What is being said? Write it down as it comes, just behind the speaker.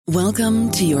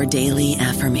Welcome to your daily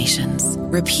affirmations.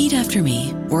 Repeat after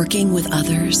me. Working with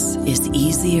others is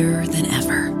easier than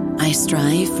ever. I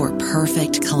strive for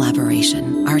perfect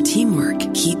collaboration. Our teamwork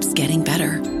keeps getting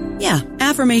better. Yeah,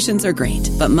 affirmations are great,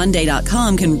 but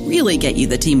Monday.com can really get you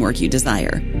the teamwork you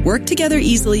desire. Work together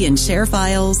easily and share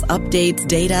files, updates,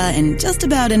 data, and just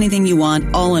about anything you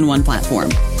want all in one platform.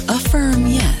 Affirm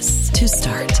yes to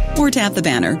start, or tap the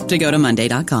banner to go to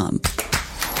Monday.com.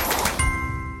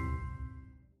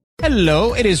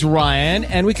 Hello, it is Ryan,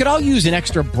 and we could all use an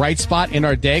extra bright spot in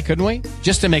our day, couldn't we?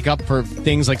 Just to make up for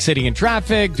things like sitting in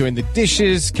traffic, doing the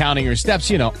dishes, counting your steps,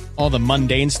 you know, all the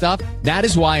mundane stuff. That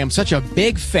is why I'm such a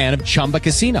big fan of Chumba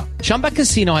Casino. Chumba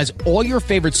Casino has all your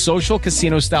favorite social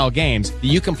casino-style games that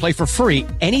you can play for free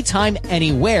anytime,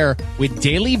 anywhere with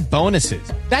daily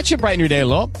bonuses. That should brighten your day a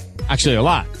little. Actually, a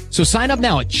lot. So sign up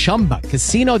now at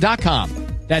ChumbaCasino.com.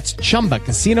 That's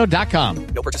ChumbaCasino.com.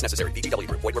 No purchase necessary. VGW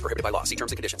Group. Void where prohibited by law. See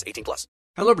terms and conditions. 18+.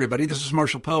 Hello, everybody. This is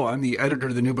Marshall Poe. I'm the editor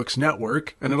of the New Books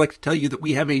Network, and I'd like to tell you that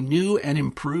we have a new and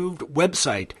improved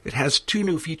website. It has 2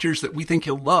 new features that we think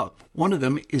you'll love. One of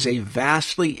them is a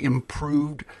vastly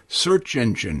improved search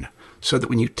engine, so that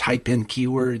when you type in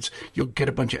keywords, you'll get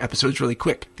a bunch of episodes really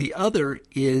quick. The other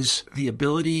is the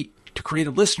ability to create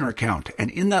a listener account. And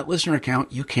in that listener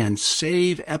account, you can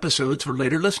save episodes for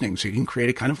later listening. So you can create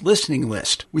a kind of listening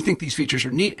list. We think these features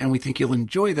are neat and we think you'll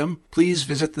enjoy them. Please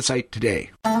visit the site today.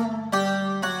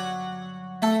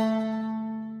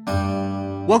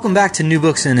 Welcome back to New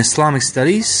Books in Islamic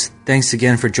Studies. Thanks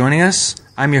again for joining us.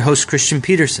 I'm your host, Christian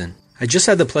Peterson. I just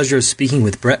had the pleasure of speaking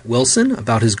with Brett Wilson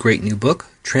about his great new book,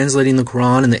 Translating the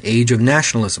Quran in the Age of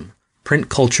Nationalism, Print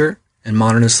Culture and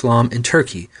Modern Islam in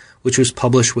Turkey, which was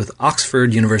published with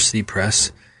Oxford University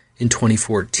Press in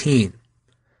 2014.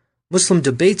 Muslim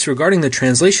debates regarding the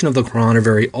translation of the Quran are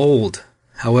very old.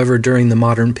 However, during the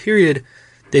modern period,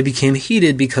 they became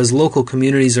heated because local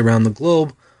communities around the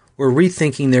globe were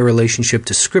rethinking their relationship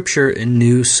to Scripture in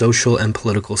new social and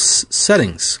political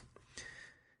settings.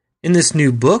 In this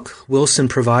new book, Wilson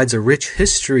provides a rich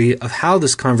history of how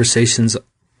this conversation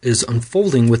is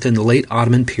unfolding within the late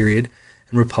Ottoman period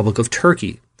and Republic of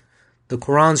Turkey. The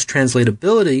Quran's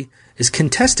translatability is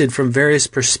contested from various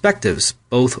perspectives,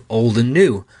 both old and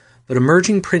new, but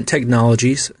emerging print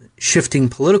technologies, shifting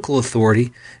political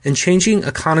authority, and changing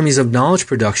economies of knowledge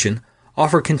production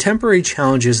offer contemporary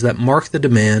challenges that mark the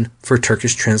demand for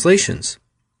Turkish translations.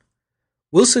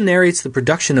 Wilson narrates the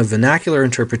production of vernacular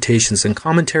interpretations and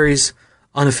commentaries,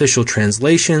 unofficial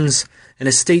translations, and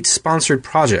a state-sponsored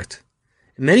project.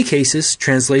 In many cases,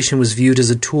 translation was viewed as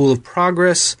a tool of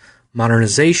progress,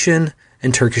 modernization,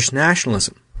 and Turkish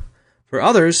nationalism. For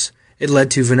others, it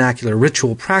led to vernacular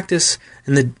ritual practice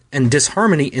and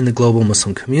disharmony in the global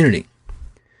Muslim community.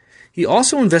 He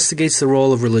also investigates the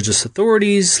role of religious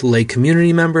authorities, lay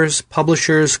community members,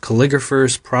 publishers,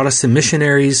 calligraphers, Protestant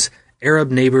missionaries, Arab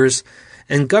neighbors,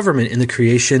 and government in the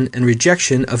creation and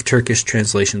rejection of Turkish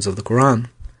translations of the Quran.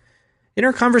 In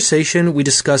our conversation, we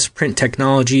discuss print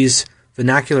technologies,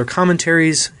 vernacular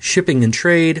commentaries, shipping and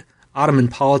trade, Ottoman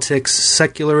politics,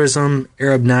 secularism,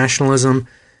 Arab nationalism,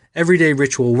 everyday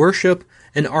ritual worship,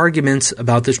 and arguments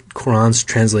about the Quran's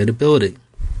translatability.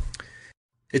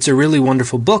 It's a really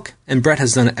wonderful book, and Brett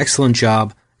has done an excellent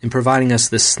job in providing us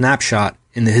this snapshot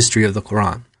in the history of the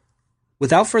Quran.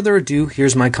 Without further ado,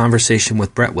 here's my conversation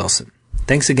with Brett Wilson.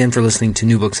 Thanks again for listening to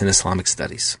New Books in Islamic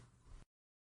Studies.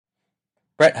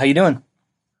 Brett, how you doing?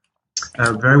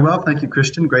 Very well, thank you,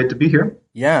 Christian. Great to be here.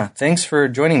 Yeah, thanks for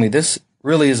joining me. This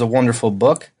really is a wonderful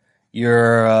book.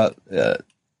 You're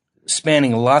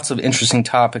spanning lots of interesting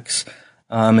topics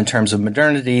in terms of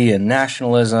modernity and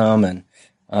nationalism and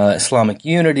Islamic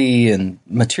unity and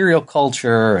material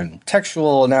culture and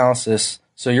textual analysis.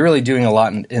 So you're really doing a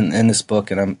lot in this book,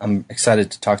 and I'm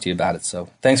excited to talk to you about it. So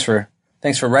thanks for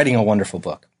writing a wonderful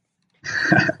book.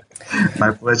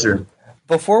 My pleasure.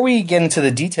 Before we get into the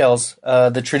details,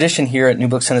 the tradition here at New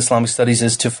Books in Islamic Studies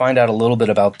is to find out a little bit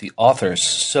about the authors.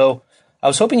 So I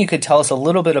was hoping you could tell us a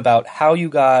little bit about how you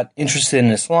got interested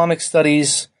in Islamic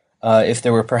studies, if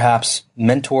there were perhaps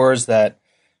mentors that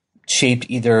shaped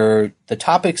either the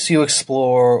topics you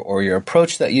explore or your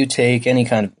approach that you take, any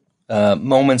kind of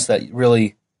moments that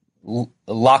really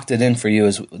locked it in for you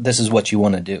as this is what you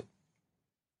want to do.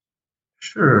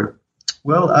 Sure.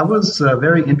 Well, I was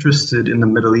very interested in the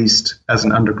Middle East as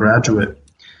an undergraduate,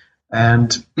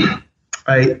 and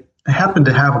I happened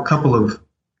to have a couple of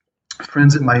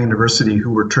friends at my university who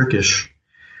were Turkish,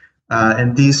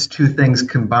 and these two things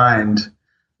combined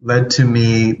led to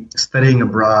me studying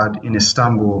abroad in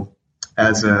Istanbul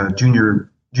as a junior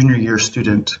year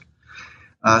student.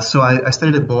 So I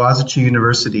studied at Boğaziçi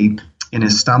University in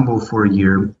Istanbul for a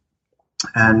year,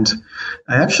 And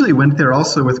I actually went there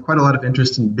also with quite a lot of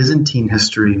interest in Byzantine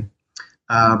history.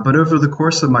 But over the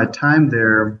course of my time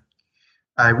there,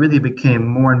 I really became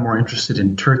more and more interested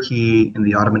in Turkey, in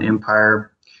the Ottoman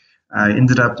Empire. I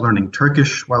ended up learning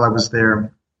Turkish while I was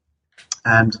there.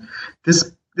 And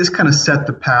this kind of set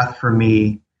the path for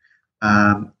me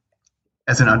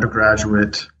as an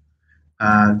undergraduate.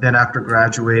 Then after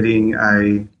graduating,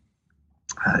 one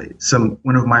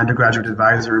of my undergraduate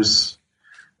advisors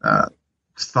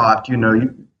thought,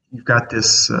 you've got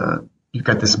this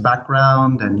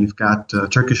background and you've got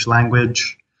Turkish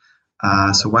language.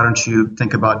 So why don't you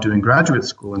think about doing graduate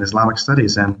school in Islamic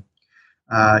studies? And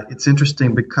it's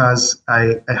interesting because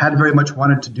I had very much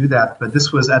wanted to do that, but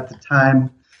this was at the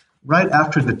time right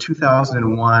after the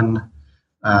 2001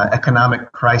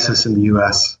 economic crisis in the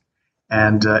U.S.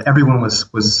 And everyone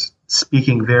was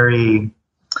speaking very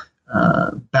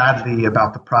badly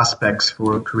about the prospects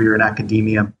for a career in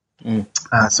academia.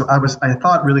 So I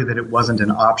thought really that it wasn't an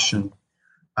option.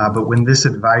 But when this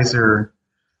advisor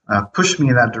pushed me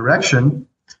in that direction,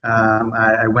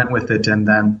 I went with it, and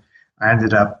then I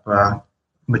ended up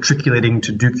matriculating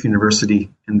to Duke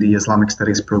University in the Islamic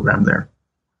Studies program there.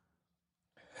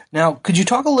 Now, could you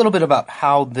talk a little bit about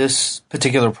how this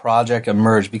particular project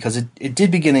emerged? Because it did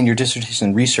begin in your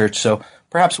dissertation research, so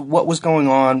perhaps what was going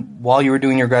on while you were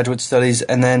doing your graduate studies,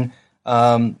 and then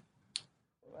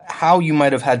how you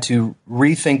might have had to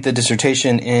rethink the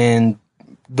dissertation in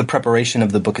the preparation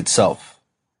of the book itself.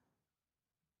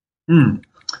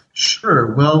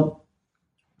 Sure. Well,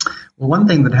 one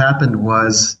thing that happened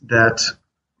was that,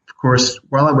 of course,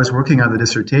 while I was working on the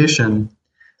dissertation,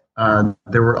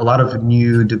 there were a lot of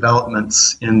new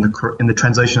developments in the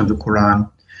translation of the Quran.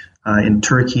 In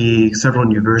Turkey, several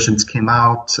new versions came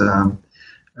out. A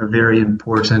very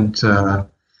important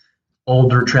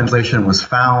older translation was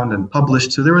found and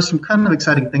published. So there were some kind of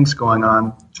exciting things going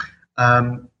on.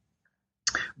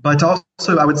 But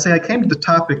also, I would say I came to the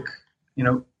topic,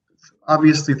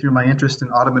 obviously through my interest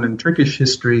in Ottoman and Turkish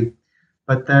history.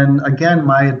 But then again,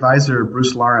 my advisor,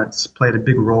 Bruce Lawrence, played a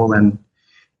big role in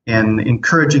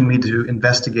encouraging me to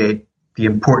investigate the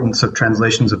importance of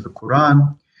translations of the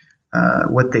Quran,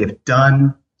 what they've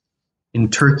done in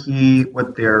Turkey,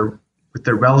 what their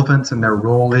relevance and their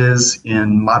role is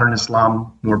in modern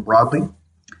Islam more broadly.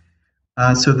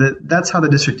 So that's how the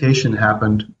dissertation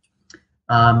happened.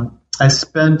 I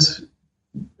spent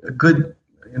a good,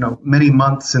 many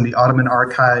months in the Ottoman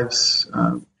archives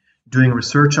doing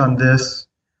research on this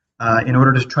in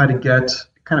order to try to get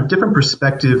kind of different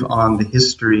perspective on the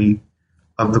history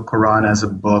of the Quran as a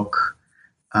book.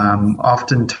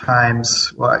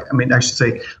 Oftentimes, I should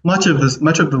say much of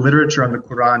the literature on the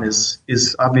Quran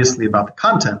is obviously about the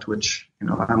content, which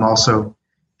I'm also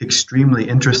extremely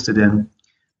interested in.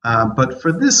 But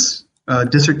for this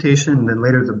dissertation and then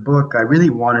later the book, I really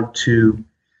wanted to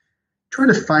try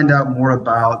to find out more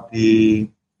about the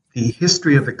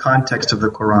history of the context of the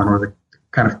Quran, or the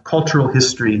kind of cultural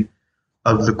history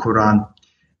of the Quran.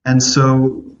 And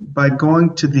so by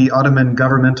going to the Ottoman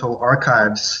governmental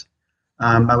archives,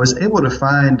 I was able to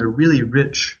find a really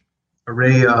rich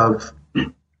array of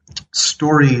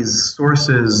stories,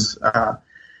 sources,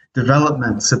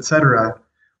 developments, etc.,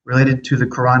 related to the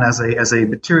Quran as a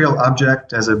material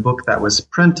object, as a book that was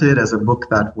printed, as a book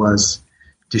that was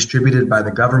distributed by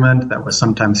the government, that was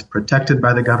sometimes protected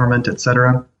by the government,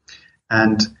 etc.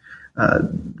 And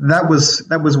that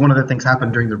was one of the things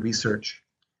happened during the research.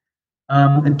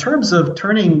 In terms of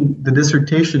turning the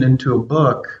dissertation into a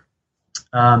book,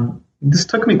 this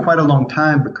took me quite a long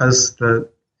time because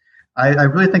I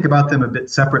really think about them a bit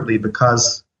separately,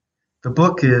 because the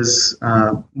book is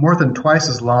more than twice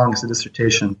as long as the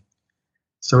dissertation.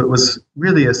 So it was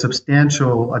really a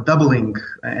doubling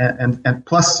and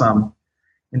plus some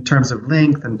in terms of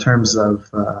length, in terms of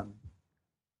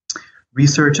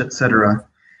research, etc.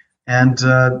 And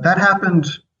that happened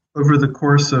over the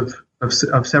course of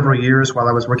several years while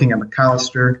I was working at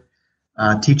Macalester,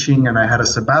 teaching, and I had a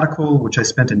sabbatical, which I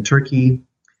spent in Turkey,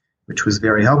 which was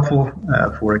very helpful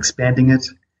for expanding it.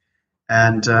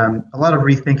 And a lot of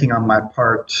rethinking on my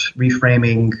part,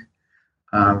 reframing,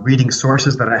 reading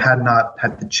sources that I had not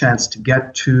had the chance to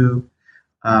get to,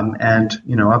 and,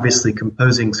 obviously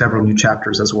composing several new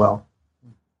chapters as well.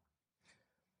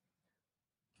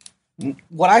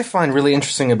 What I find really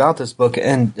interesting about this book,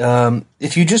 and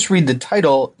if you just read the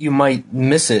title, you might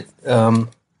miss it,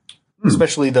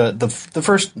 especially the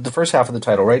first half of the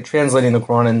title, right? Translating the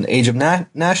Quran in the Age of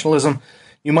Nationalism.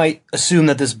 You might assume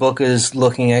that this book is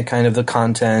looking at kind of the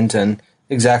content and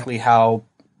exactly how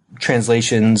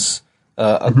translations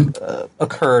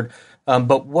occurred.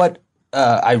 But what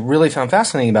I really found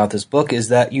fascinating about this book is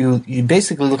that you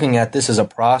basically looking at this as a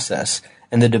process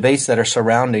and the debates that are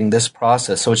surrounding this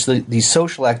process. So it's the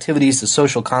social activities, the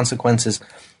social consequences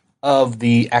of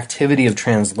the activity of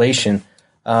translation,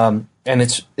 and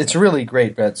it's really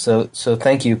great, Brett. So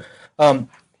thank you.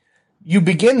 You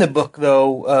begin the book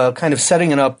though, kind of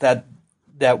setting it up that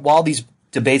while these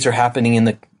debates are happening in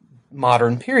the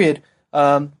modern period,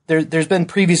 there's been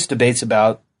previous debates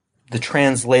about the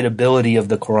translatability of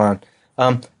the Quran.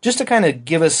 Just to kind of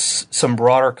give us some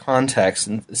broader context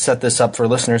and set this up for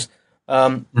listeners,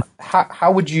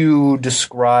 how would you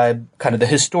describe kind of the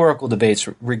historical debates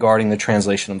regarding the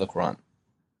translation of the Quran?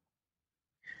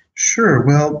 Sure.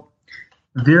 Well,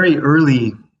 very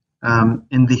early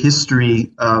in the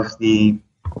history of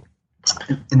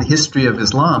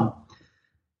Islam,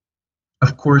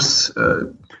 of course,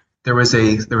 there was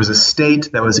a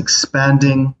state that was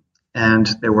expanding, and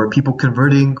there were people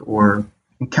converting or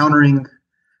encountering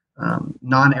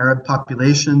non-Arab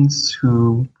populations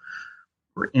who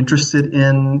were interested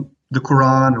in the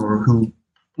Quran or who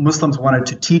Muslims wanted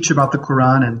to teach about the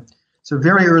Quran. And so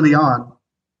very early on,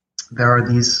 there are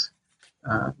this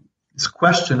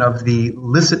question of the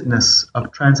licitness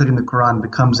of translating the Quran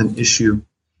becomes an issue.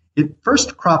 It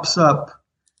first crops up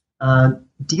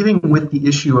dealing with the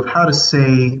issue of how to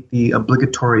say the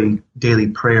obligatory daily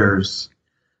prayers.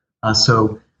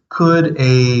 So could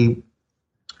a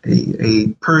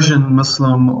Persian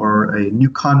Muslim or a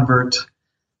new convert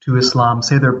to Islam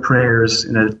say their prayers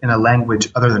in a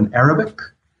language other than Arabic?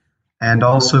 And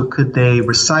also, could they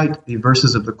recite the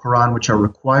verses of the Quran which are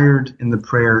required in the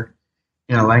prayer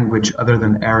in a language other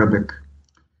than Arabic?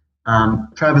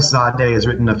 Travis Zadeh has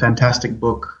written a fantastic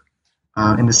book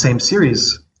in the same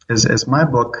series as my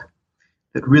book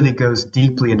that really goes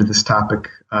deeply into this topic.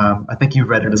 I think you've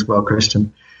read it as well,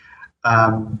 Christian.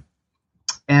 And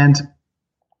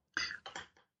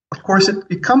of course,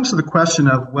 it comes to the question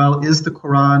of, well, is the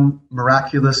Quran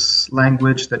miraculous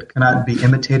language that cannot be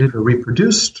imitated or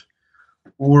reproduced?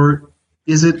 Or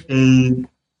is it a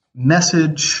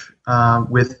message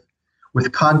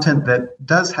with content that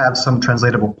does have some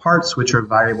translatable parts which are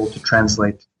viable to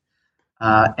translate?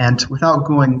 And without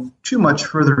going too much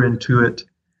further into it,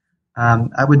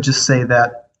 I would just say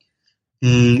that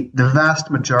the vast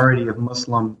majority of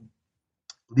Muslim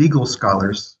legal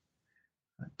scholars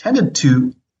tended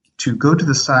to go to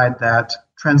the side that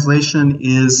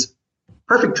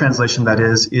perfect translation, that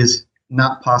is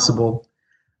not possible.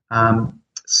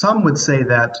 Some would say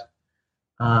that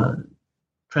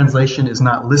translation is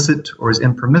not licit or is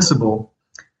impermissible,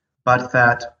 but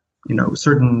that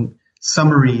certain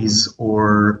summaries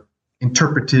or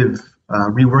interpretive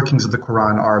reworkings of the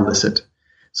Quran are licit.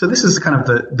 So this is kind of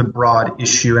the broad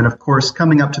issue. And of course,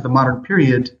 coming up to the modern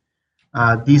period,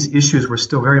 these issues were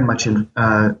still very much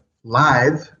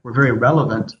live, were very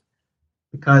relevant,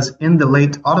 because in the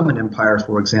late Ottoman Empire,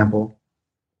 for example,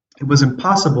 it was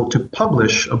impossible to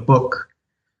publish a book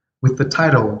with the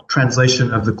title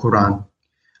Translation of the Quran.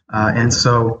 And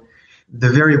so the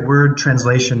very word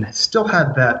translation still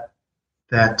had that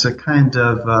kind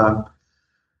of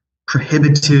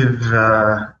prohibitive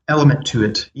element to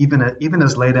it, even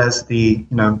as late as the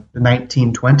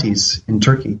 1920s in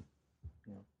Turkey.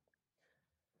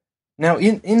 Now,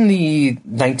 in the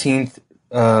 19th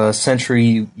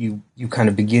century, you kind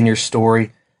of begin your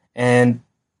story, and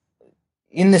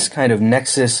in this kind of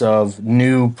nexus of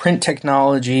new print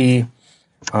technology,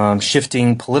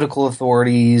 shifting political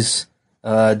authorities,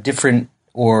 different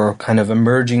or kind of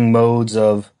emerging modes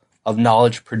of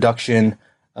knowledge production,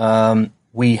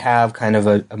 we have kind of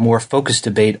a more focused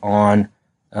debate on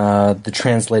the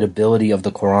translatability of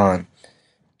the Quran.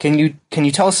 Can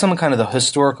you tell us some kind of the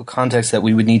historical context that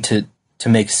we would need to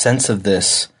make sense of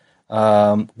this?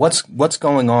 What's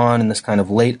going on in this kind of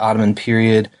late Ottoman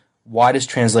period? Why does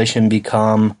translation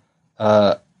become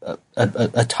a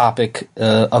topic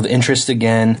of interest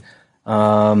again?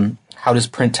 How does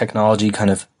print technology kind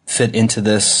of fit into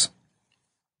this?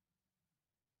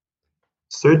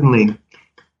 Certainly.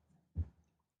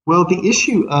 Well, the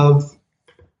issue of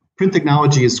print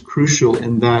technology is crucial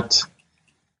in that,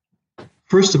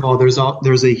 first of all,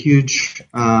 there's a huge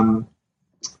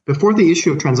before the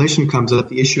issue of translation comes up,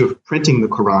 the issue of printing the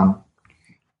Quran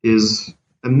is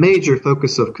a major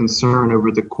focus of concern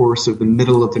over the course of the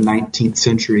middle of the 19th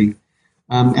century.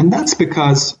 And that's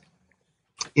because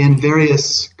in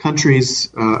various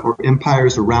countries or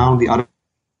empires around the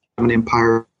Ottoman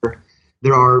Empire,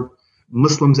 there are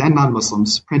Muslims and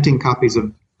non-Muslims printing copies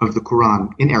of the Quran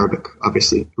in Arabic,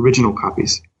 obviously, original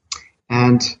copies.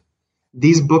 And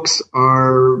these books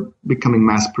are becoming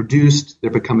mass-produced,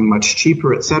 they're becoming much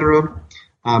cheaper, etc.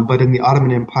 but in the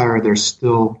Ottoman Empire, they're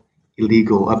still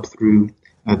illegal up through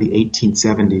the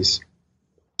 1870s.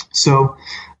 So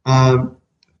I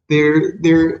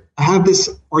have this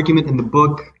argument in the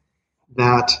book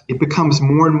that it becomes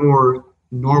more and more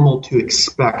normal to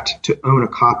expect to own a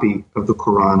copy of the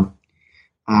Quran.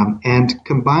 And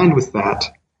combined with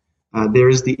that, there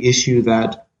is the issue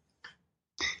that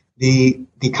the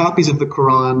copies of the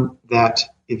Quran that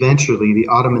eventually the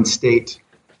Ottoman state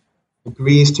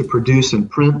agrees to produce and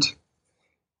print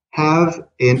have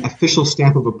an official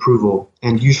stamp of approval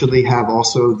and usually have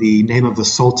also the name of the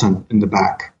Sultan in the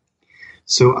back.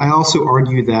 So I also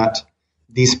argue that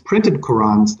these printed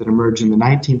Qurans that emerge in the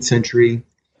 19th century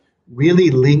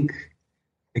really link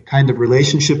a kind of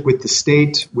relationship with the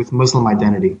state, with Muslim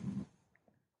identity.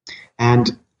 And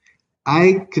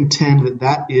I contend that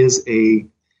that is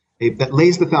that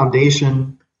lays the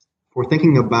foundation for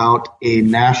thinking about a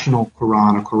national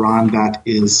Quran, a Quran that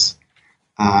is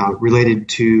related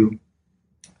to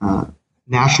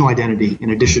national identity in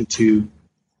addition to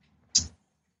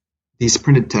these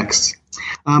printed texts.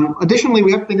 Additionally,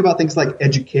 we have to think about things like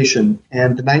education.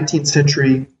 And the 19th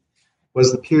century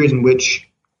was the period in which,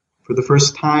 for the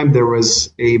first time, there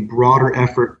was a broader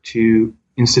effort to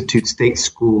institute state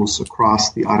schools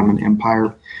across the Ottoman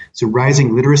Empire. So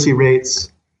rising literacy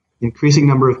rates, increasing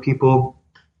number of people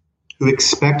who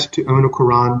expect to own a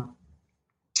Quran.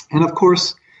 And of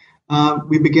course,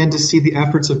 we began to see the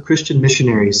efforts of Christian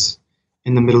missionaries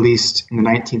in the Middle East in the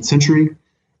 19th century.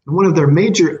 And one of their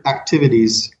major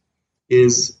activities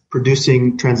is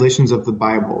producing translations of the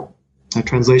Bible,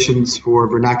 translations for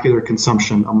vernacular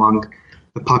consumption among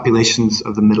the populations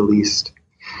of the Middle East.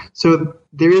 So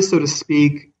there is, so to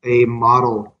speak, a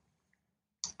model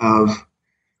of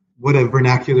what a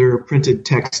vernacular printed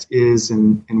text is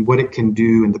and what it can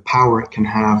do and the power it can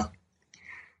have.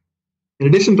 In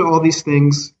addition to all these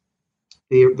things,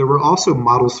 there were also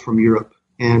models from Europe,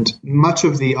 and much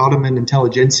of the Ottoman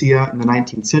intelligentsia in the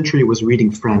 19th century was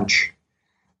reading French.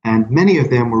 And many of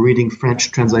them were reading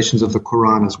French translations of the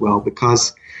Quran as well,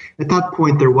 because at that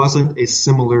point there wasn't a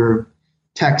similar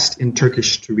text in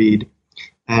Turkish to read.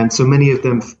 And so many of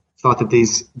them thought that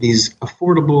these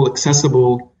affordable,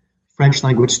 accessible French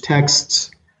language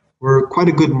texts were quite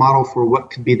a good model for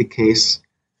what could be the case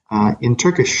in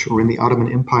Turkish or in the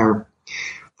Ottoman Empire.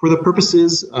 For the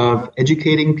purposes of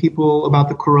educating people about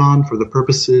the Quran, for the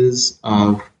purposes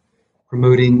of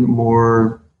promoting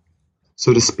more,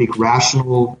 so to speak,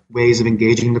 rational ways of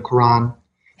engaging the Quran,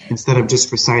 instead of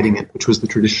just reciting it, which was the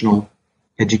traditional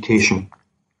education.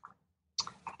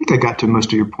 I think I got to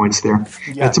most of your points there.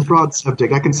 Yeah. It's a broad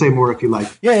subject. I can say more if you like.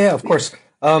 Yeah, of course.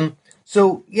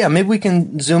 So, maybe we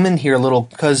can zoom in here a little,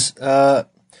 because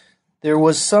there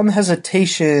was some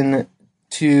hesitation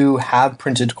to have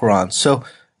printed Qurans. So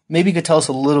maybe you could tell us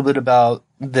a little bit about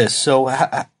this. So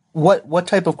what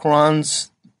type of Qurans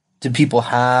did people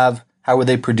have? How were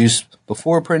they produced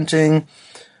before printing?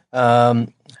 What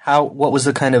was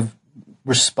the kind of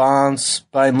response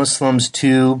by Muslims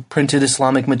to printed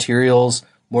Islamic materials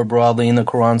more broadly, in the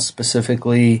Quran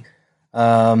specifically?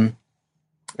 And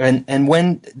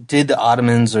when did the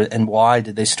Ottomans and why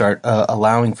did they start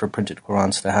allowing for printed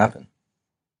Qurans to happen?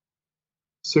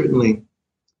 Certainly.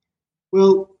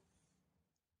 Well,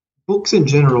 books in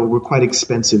general were quite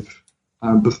expensive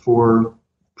before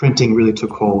printing really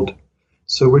took hold.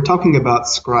 So we're talking about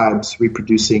scribes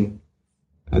reproducing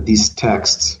these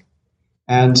texts.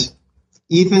 And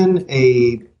even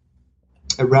a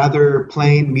rather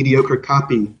plain, mediocre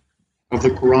copy of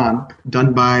the Quran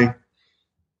done by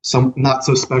some not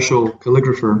so special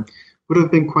calligrapher would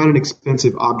have been quite an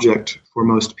expensive object for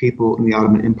most people in the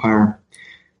Ottoman Empire.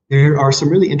 There are some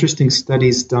really interesting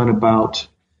studies done about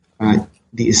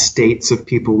the estates of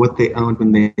people, what they owned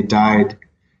when they died.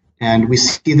 And we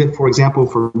see that, for example,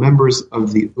 for members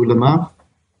of the ulama,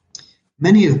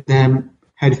 many of them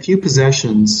had few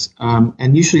possessions,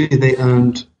 and usually they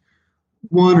owned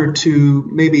one or two,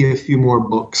 maybe a few more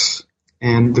books,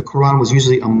 and the Quran was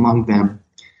usually among them.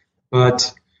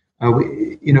 But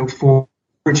for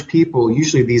average people,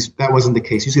 usually that wasn't the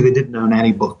case. Usually they didn't own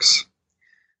any books.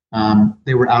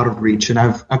 They were out of reach, and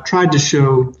I've tried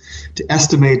to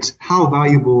estimate how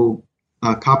valuable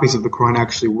copies of the Quran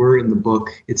actually were in the book.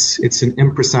 It's an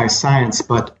imprecise science,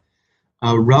 but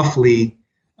roughly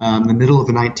in the middle of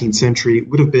the 19th century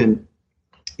would have been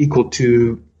equal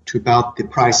to about the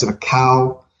price of a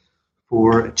cow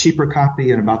for a cheaper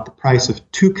copy and about the price of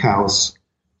 2 cows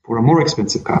for a more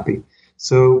expensive copy.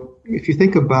 So if you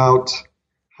think about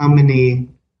how many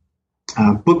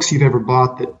books you've ever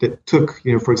bought that took,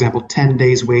 for example, 10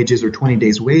 days' wages or 20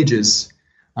 days' wages,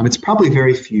 it's probably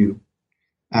very few,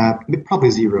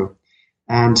 probably zero.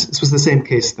 And this was the same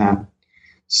case then.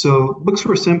 So books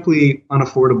were simply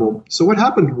unaffordable. So what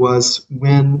happened was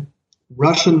when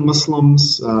Russian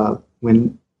Muslims,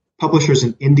 when publishers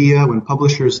in India, when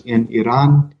publishers in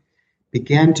Iran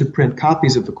began to print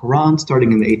copies of the Quran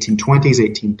starting in the 1820s,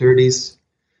 1830s,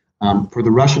 for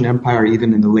the Russian Empire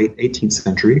even in the late 18th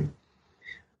century,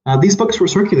 these books were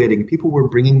circulating. People were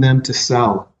bringing them to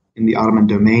sell in the Ottoman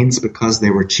domains because they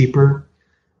were cheaper,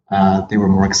 they were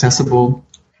more accessible,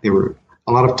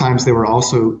 a lot of times they were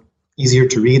also easier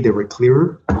to read, they were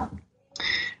clearer.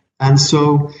 And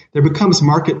so there becomes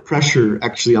market pressure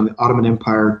actually on the Ottoman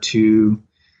Empire to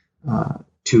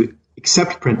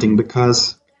accept printing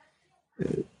because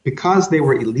they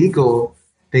were illegal.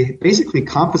 They basically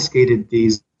confiscated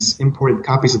these imported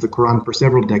copies of the Quran for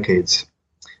several decades.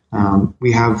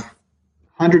 We have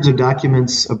hundreds of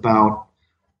documents about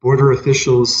border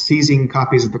officials seizing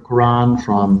copies of the Quran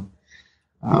from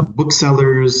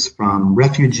booksellers, from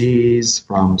refugees,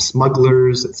 from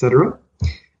smugglers, etc.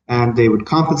 And they would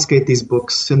confiscate these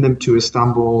books, send them to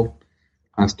Istanbul,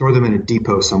 store them in a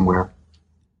depot somewhere.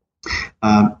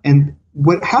 And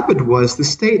what happened was the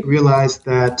state realized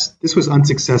that this was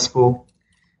unsuccessful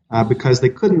because they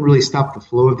couldn't really stop the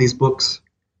flow of these books.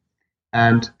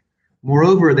 And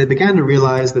moreover, they began to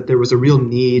realize that there was a real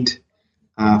need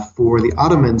for the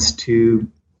Ottomans to,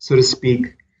 so to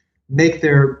speak, make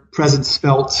their presence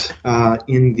felt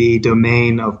in the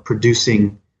domain of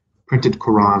producing printed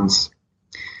Qurans.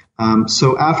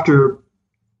 So after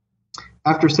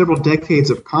several decades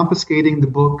of confiscating the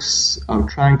books, of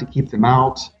trying to keep them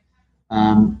out,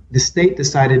 the state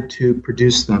decided to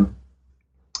produce them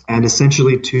and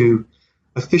essentially to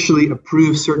officially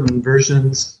approve certain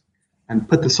versions and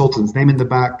put the Sultan's name in the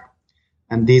back.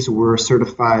 And these were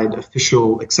certified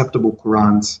official acceptable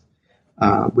Qurans,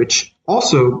 which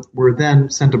also were then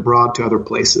sent abroad to other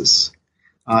places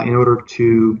in order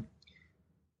to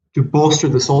bolster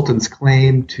the Sultan's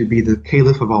claim to be the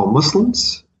Caliph of all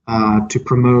Muslims, to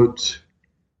promote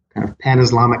kind of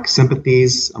pan-Islamic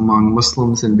sympathies among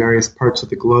Muslims in various parts of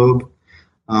the globe.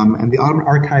 And the Ottoman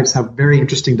archives have very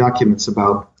interesting documents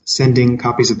about sending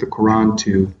copies of the Quran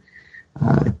to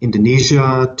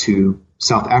Indonesia, to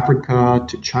South Africa,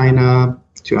 to China,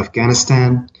 to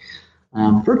Afghanistan,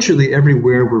 virtually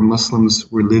everywhere where Muslims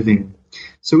were living.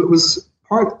 So it was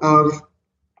part of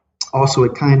also a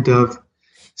kind of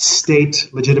state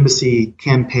legitimacy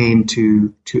campaign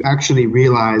to actually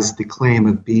realize the claim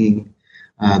of being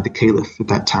the caliph at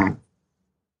that time.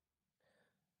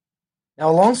 Now,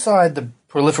 alongside the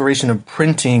proliferation of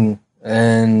printing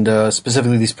and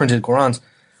specifically these printed Qurans,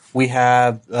 we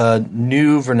have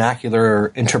new vernacular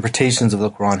interpretations of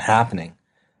the Quran happening.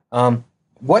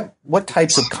 What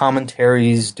types of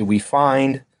commentaries do we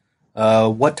find?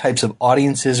 What types of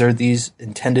audiences are these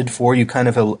intended for? You kind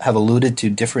of have alluded to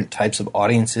different types of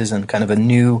audiences and kind of a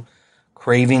new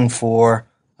craving for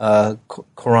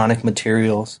Quranic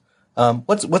materials.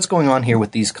 What's going on here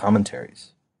with these commentaries?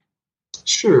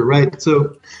 Sure, right.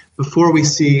 So before we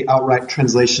see outright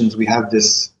translations, we have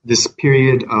this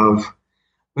period of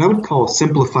what I would call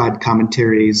simplified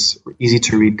commentaries or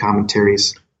easy-to-read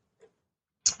commentaries.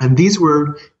 And these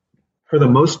were, for the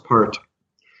most part,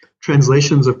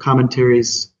 translations of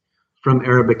commentaries from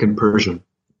Arabic and Persian.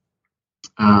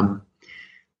 And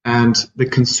the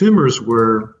consumers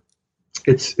were,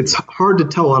 it's hard to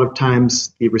tell a lot of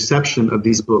times the reception of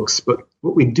these books, but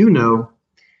what we do know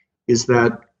is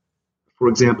that, for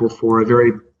example, for a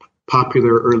very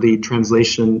popular early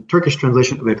translation, Turkish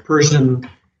translation of a Persian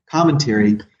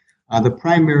commentary, the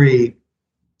primary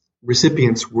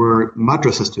recipients were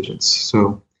madrasa students,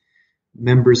 so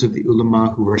members of the ulama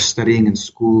who were studying in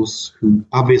schools who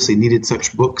obviously needed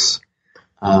such books,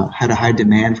 had a high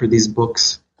demand for these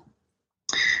books.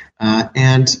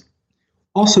 And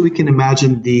also we can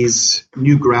imagine these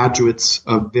new graduates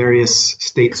of various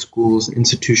state schools,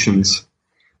 institutions,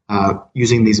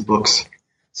 using these books.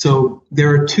 So there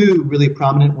are two really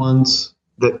prominent ones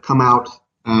that come out,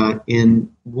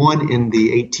 one in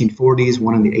the 1840s,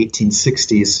 one in the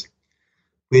 1860s,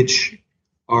 which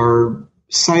are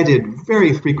cited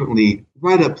very frequently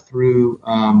right up through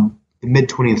the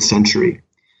mid-20th century.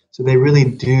 So they really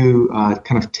do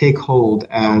kind of take hold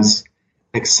as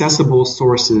accessible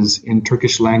sources in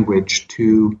Turkish language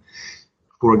to,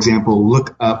 for example,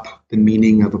 look up the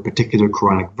meaning of a particular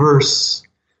Quranic verse,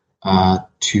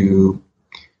 to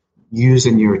use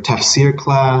in your tafsir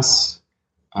class,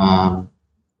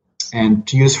 and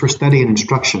to use for study and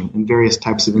instruction in various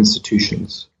types of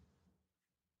institutions.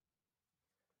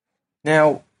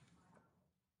 Now,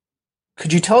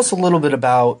 could you tell us a little bit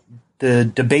about the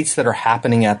debates that are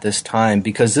happening at this time,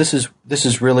 because this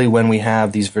is really when we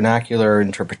have these vernacular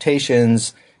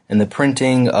interpretations and the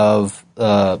printing of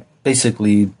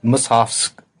basically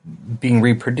mushafs being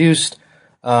reproduced.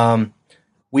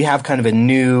 We have kind of a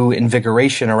new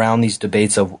invigoration around these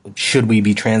debates of should we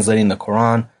be translating the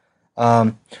Quran.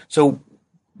 So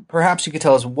perhaps you could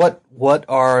tell us what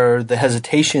are the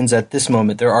hesitations at this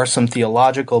moment. There are some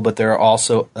theological, but there are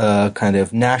also kind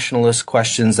of nationalist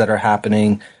questions that are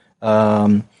happening,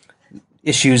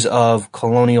 issues of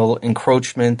colonial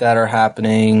encroachment that are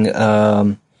happening,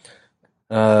 kind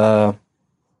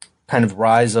of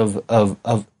rise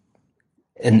of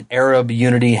an Arab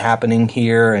unity happening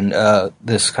here, and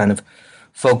this kind of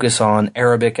focus on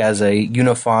Arabic as a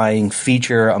unifying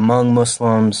feature among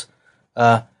Muslims.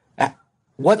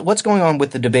 What's going on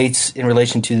with the debates in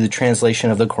relation to the translation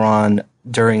of the Quran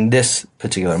during this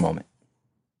particular moment?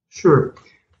 Sure.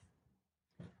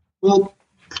 Well,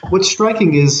 what's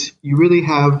striking is you really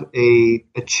have a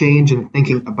change in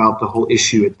thinking about the whole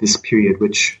issue at this period,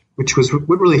 which was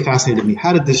what really fascinated me.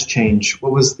 How did this change?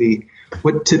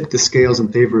 What tipped the scales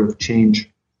in favor of change?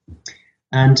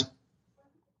 And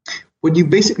what you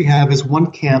basically have is one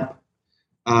camp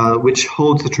which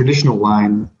holds the traditional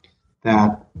line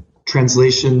that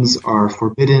translations are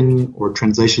forbidden or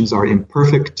translations are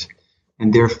imperfect,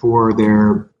 and therefore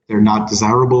they're not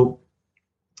desirable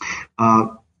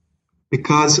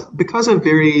because of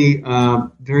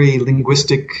very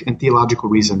linguistic and theological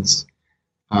reasons.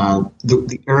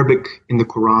 The Arabic in the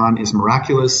Quran is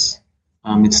miraculous.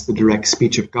 It's the direct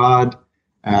speech of God.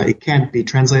 It can't be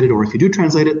translated, or if you do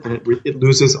translate it, then it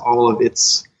loses all of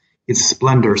its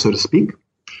splendor, so to speak.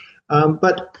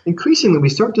 But increasingly, we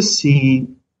start to see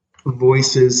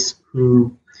voices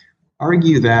who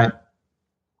argue that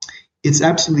it's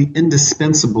absolutely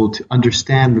indispensable to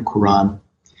understand the Quran,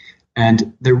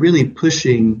 and they're really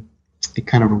pushing a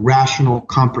kind of rational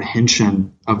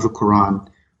comprehension of the Quran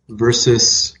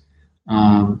versus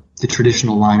the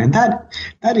traditional line. And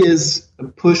that is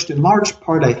pushed in large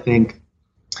part, I think,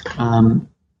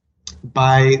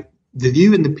 by the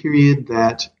view in the period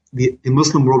that the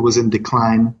Muslim world was in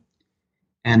decline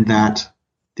and that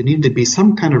there needed to be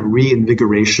some kind of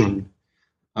reinvigoration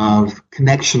of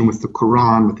connection with the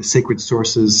Quran, with the sacred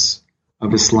sources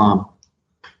of Islam.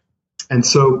 And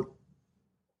so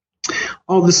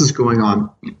all this is going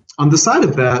on. On the side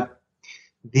of that,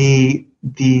 the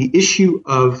issue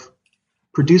of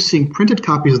producing printed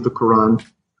copies of the Quran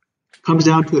comes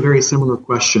down to a very similar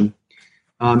question,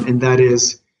 and that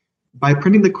is, by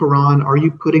printing the Quran, are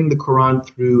you putting the Quran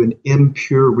through an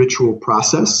impure ritual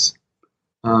process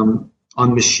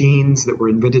on machines that were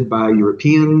invented by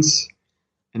Europeans?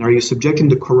 And are you subjecting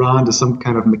the Quran to some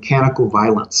kind of mechanical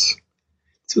violence?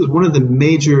 This was one of the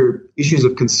major issues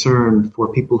of concern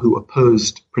for people who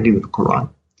opposed printing of the Quran.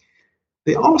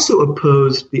 They also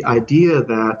opposed the idea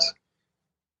that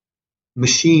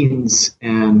machines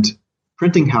and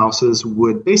printing houses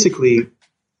would basically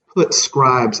put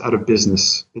scribes out of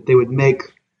business, that they would make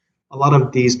a lot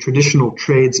of these traditional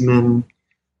tradesmen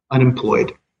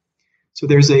unemployed. So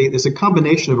there's a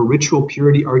combination of a ritual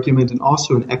purity argument and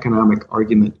also an economic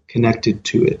argument connected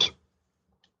to it.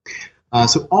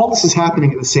 So all this is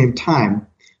happening at the same time.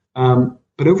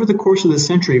 But over the course of the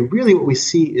century, really what we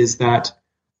see is that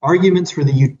arguments for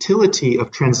the utility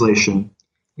of translation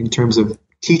in terms of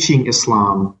teaching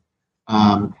Islam,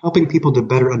 helping people to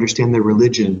better understand their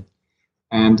religion,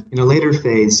 and in a later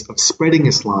phase of spreading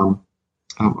Islam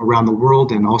around the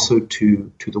world and also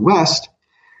to the West,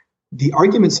 the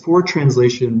arguments for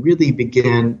translation really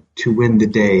began to win the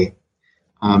day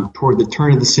toward the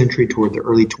turn of the century, toward the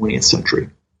early 20th century.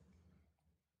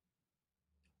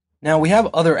 Now, we have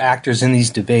other actors in these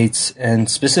debates, and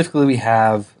specifically we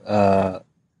have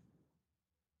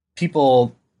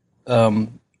people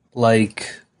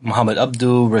like Muhammad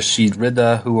Abdu, Rashid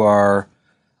Rida, who are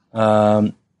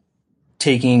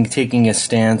taking a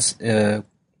stance, kind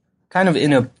of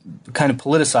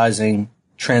politicizing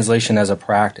translation as a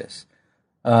practice.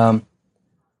 How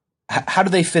do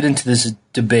they fit into this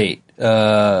debate?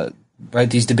 Right,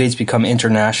 these debates become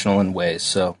international in ways.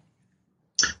 So,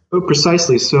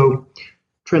 precisely. So,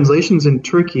 translations in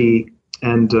Turkey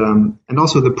and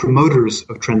also the promoters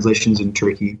of translations in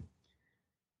Turkey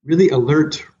really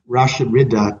alert Rashid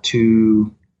Rida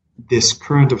to this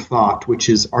current of thought, which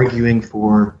is arguing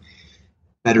for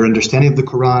better understanding of the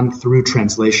Quran through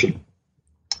translation.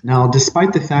 Now,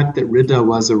 despite the fact that Rida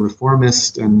was a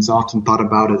reformist and is often thought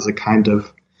about as a kind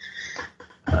of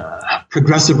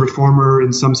progressive reformer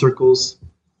in some circles,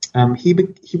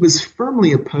 he was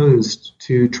firmly opposed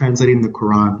to translating the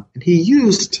Quran. And he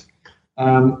used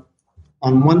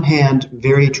on one hand,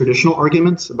 very traditional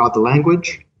arguments about the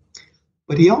language,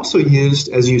 but he also used,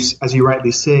 as you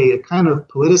rightly say, a kind of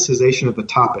politicization of the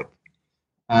topic.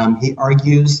 He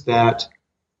argues that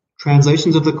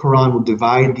translations of the Quran will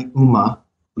divide the Ummah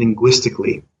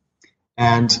linguistically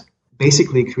and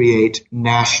basically create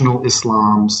national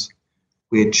Islams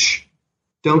which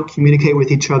don't communicate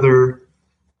with each other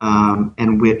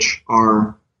and which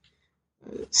are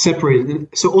separated.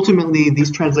 So ultimately,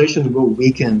 these translations will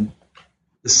weaken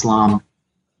Islam.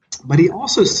 But he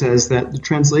also says that the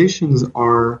translations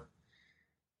are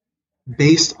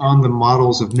based on the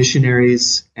models of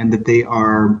missionaries and that they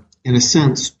are, in a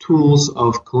sense, tools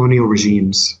of colonial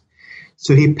regimes.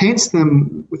 So he paints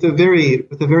them with a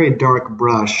very dark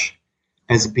brush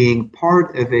as being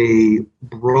part of a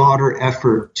broader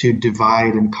effort to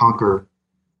divide and conquer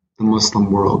the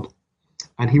Muslim world.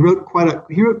 And he wrote quite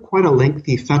a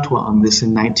lengthy fatwa on this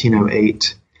in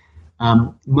 1908.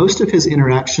 Most of his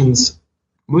interventions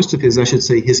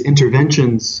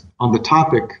on the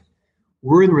topic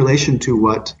were in relation to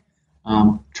what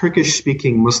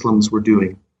Turkish-speaking Muslims were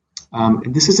doing.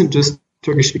 And this isn't just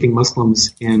Turkish-speaking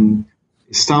Muslims in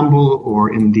Istanbul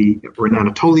or in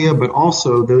Anatolia, but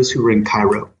also those who were in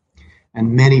Cairo.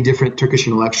 And many different Turkish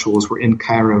intellectuals were in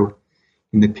Cairo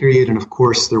in the period. And of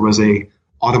course, there was a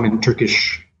Ottoman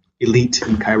Turkish elite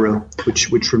in Cairo,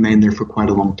 which remained there for quite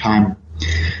a long time.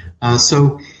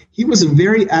 So he was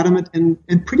very adamant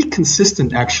and pretty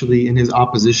consistent, actually, in his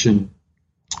opposition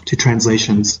to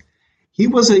translations. He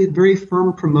was a very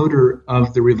firm promoter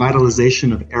of the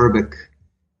revitalization of Arabic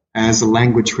as a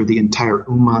language for the entire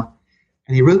Ummah.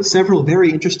 And he wrote several very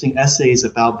interesting essays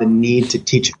about the need to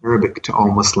teach Arabic to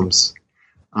all Muslims.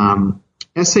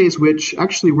 Essays which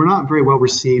actually were not very well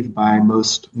received by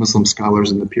most Muslim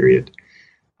scholars in the period.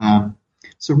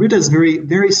 So Rida is very,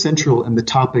 very central in the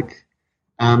topic.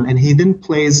 And he then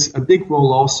plays a big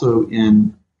role also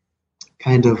in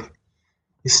kind of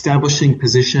establishing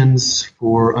positions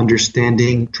for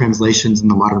understanding translations in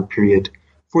the modern period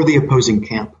for the opposing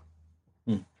camp.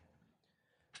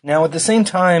 Now, at the same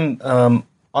time,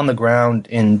 on the ground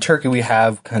in Turkey, we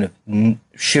have kind of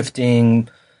shifting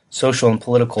social and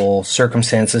political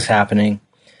circumstances happening.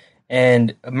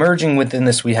 And emerging within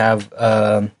this, we have,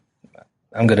 I'm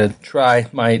going to try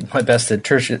my best at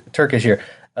Turkish here,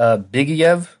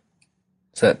 Bigeyev.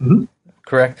 Is that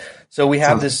correct? So we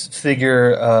have this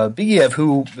figure, Bigeyev,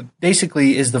 who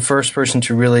basically is the first person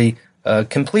to really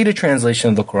complete a translation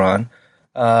of the Quran,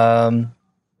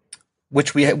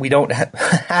 which we don't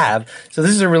have. So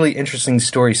this is a really interesting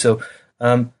story. So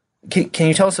can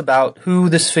you tell us about who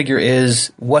this figure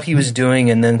is, what he was doing,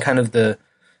 and then kind of the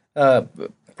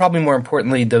probably more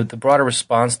importantly, the broader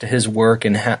response to his work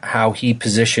and how he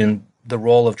positioned the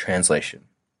role of translation?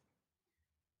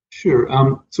 Sure.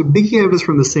 So Bigeyev is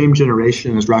from the same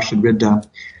generation as Rashid Rida.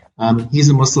 He's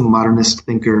a Muslim modernist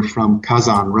thinker from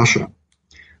Kazan, Russia.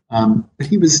 But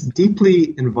he was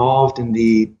deeply involved in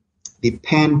the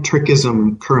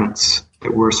pan-Turkism currents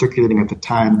that were circulating at the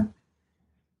time.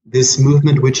 This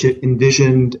movement, which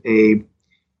envisioned a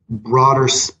broader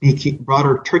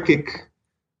Turkic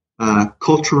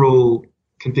cultural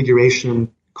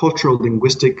configuration, cultural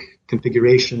linguistic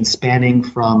configuration spanning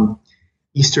from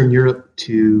Eastern Europe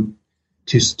to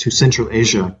Central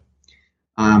Asia.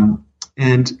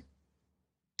 And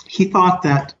he thought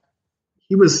that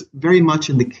he was very much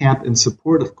in the camp in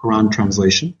support of Quran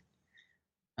translation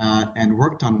and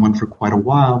worked on one for quite a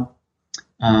while.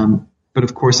 But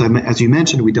of course, as you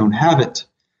mentioned, we don't have it.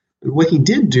 But what he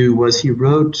did do was he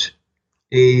wrote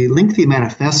a lengthy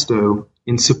manifesto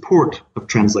in support of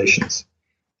translations.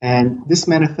 And this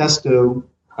manifesto,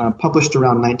 published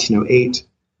around 1908,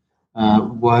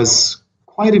 was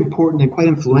quite important and quite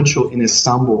influential in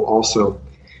Istanbul also.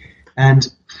 And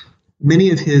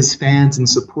many of his fans and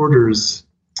supporters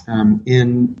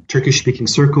in Turkish-speaking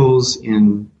circles,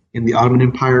 in the Ottoman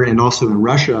Empire, and also in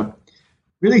Russia,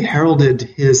 really heralded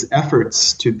his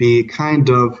efforts to be kind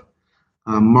of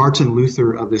Martin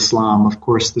Luther of Islam. Of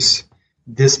course,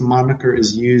 this moniker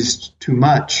is used too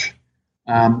much,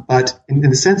 but in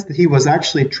the sense that he was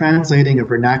actually translating a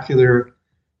vernacular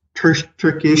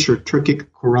Turkish or Turkic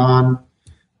Quran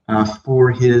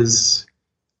for his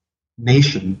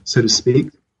nation, so to speak.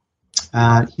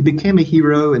 He became a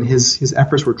hero, and his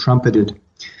efforts were trumpeted.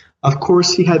 Of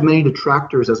course, he had many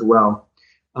detractors as well.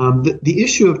 The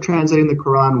issue of translating the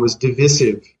Quran was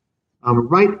divisive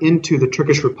right into the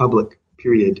Turkish Republic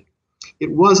period.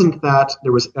 It wasn't that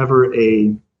there was ever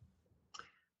a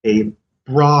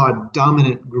broad,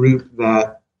 dominant group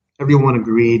that everyone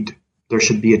agreed there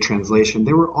should be a translation.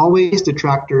 There were always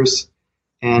detractors,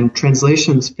 and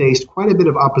translations faced quite a bit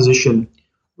of opposition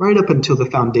right up until the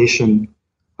foundation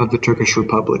of the Turkish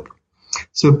Republic.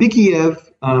 So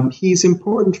Bigiev, he's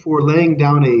important for laying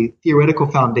down a theoretical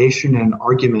foundation and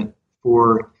argument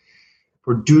for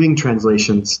doing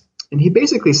translations. And he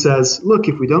basically says, look,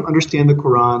 if we don't understand the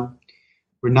Quran,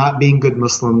 we're not being good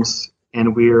Muslims,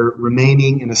 and we're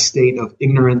remaining in a state of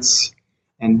ignorance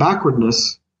and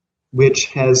backwardness, which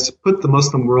has put the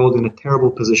Muslim world in a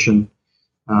terrible position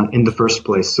in the first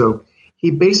place. So he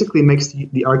basically makes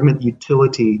the argument that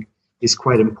utility is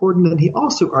quite important. And he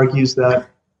also argues that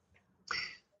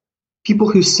people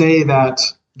who say that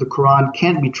the Quran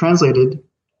can't be translated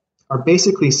are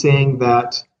basically saying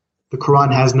that the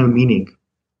Quran has no meaning,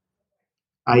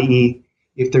 i.e.,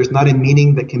 if there's not a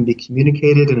meaning that can be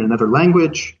communicated in another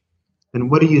language, then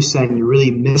what are you saying? You're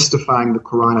really mystifying the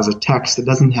Quran as a text that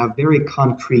doesn't have very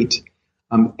concrete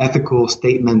ethical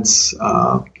statements,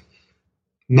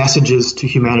 messages to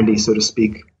humanity, so to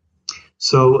speak.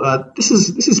 So this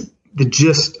is the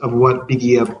gist of what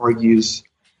Bigiev argues.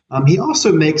 He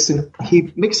also makes an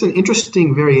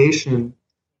interesting variation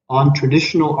on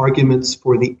traditional arguments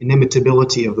for the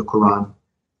inimitability of the Quran.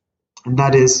 And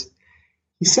that is,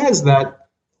 he says that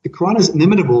the Quran is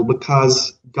inimitable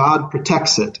because God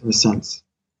protects it, in a sense.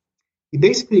 He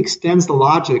basically extends the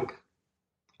logic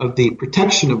of the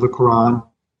protection of the Quran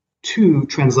to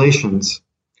translations,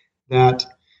 that,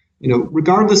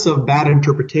 regardless of bad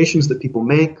interpretations that people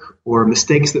make or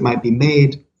mistakes that might be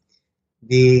made,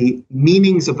 the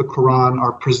meanings of the Quran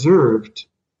are preserved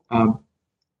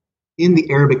in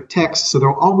the Arabic text, so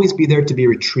they'll always be there to be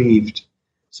retrieved.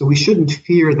 So we shouldn't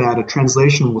fear that a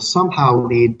translation will somehow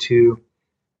lead to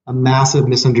a massive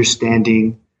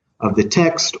misunderstanding of the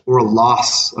text or a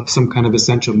loss of some kind of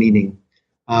essential meaning,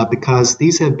 because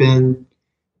these have been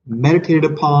meditated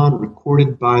upon,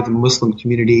 recorded by the Muslim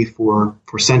community for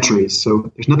centuries.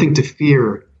 So there's nothing to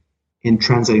fear in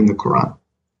translating the Quran.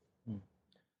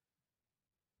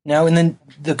 Now, in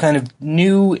the kind of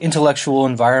new intellectual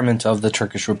environment of the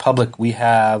Turkish Republic, we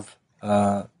have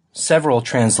several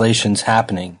translations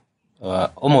happening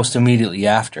almost immediately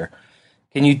after.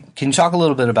 Can you talk a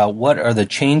little bit about what are the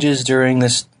changes during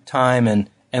this time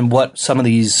and what some of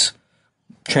these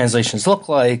translations look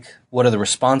like? What are the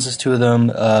responses to them?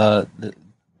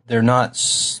 They're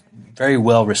not very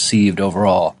well received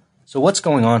overall. So what's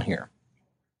going on here?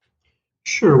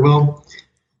 Sure. Well,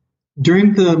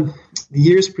 during the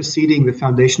years preceding the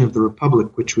foundation of the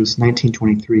Republic, which was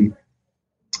 1923,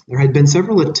 there had been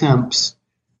several attempts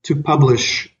to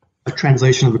publish a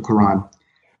translation of the Quran.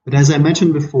 But as I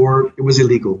mentioned before, it was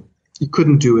illegal. You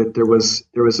couldn't do it. There was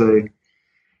the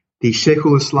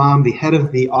Sheikhul Islam, the head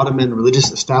of the Ottoman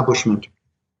religious establishment,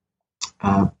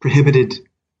 prohibited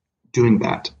doing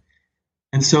that.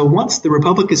 And so once the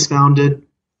Republic is founded,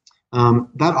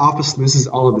 that office loses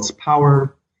all of its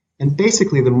power, and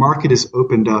basically the market is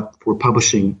opened up for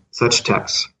publishing such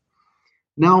texts.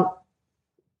 Now,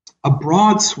 a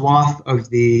broad swath of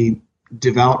the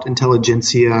devout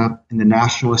intelligentsia and the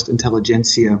nationalist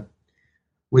intelligentsia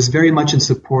was very much in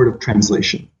support of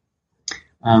translation.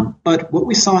 But what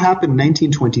we saw happen in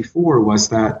 1924 was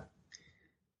that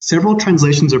several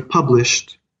translations are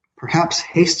published, perhaps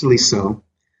hastily so,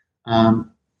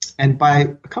 and by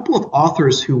a couple of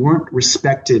authors who weren't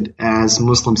respected as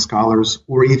Muslim scholars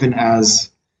or even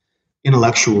as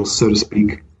intellectuals, so to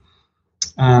speak.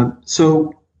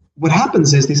 So what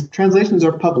happens is these translations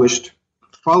are published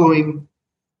following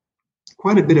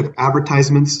quite a bit of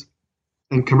advertisements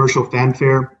and commercial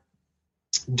fanfare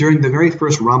during the very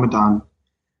first Ramadan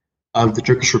of the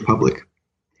Turkish Republic.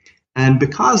 And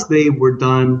because they were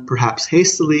done perhaps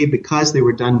hastily, because they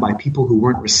were done by people who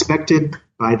weren't respected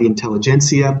by the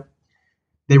intelligentsia,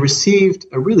 they received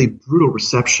a really brutal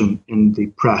reception in the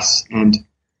press. And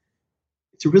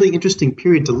it's a really interesting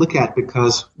period to look at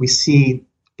because we see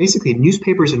basically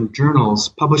newspapers and journals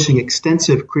publishing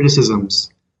extensive criticisms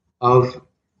of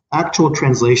actual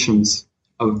translations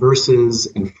of verses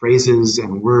and phrases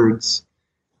and words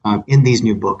in these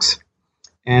new books.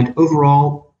 And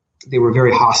overall, they were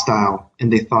very hostile,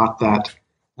 and they thought that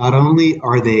not only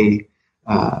are they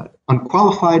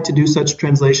unqualified to do such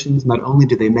translations, not only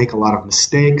do they make a lot of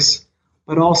mistakes,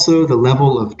 but also the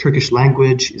level of Turkish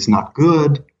language is not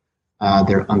good,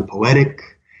 they're unpoetic,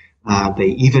 they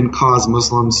even cause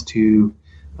Muslims to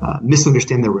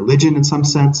misunderstand their religion in some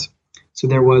sense. So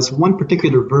there was one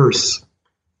particular verse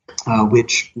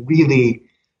which really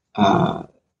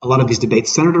a lot of these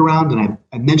debates centered around, and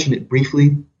I mentioned it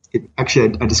briefly. I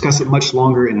discuss it much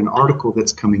longer in an article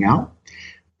that's coming out.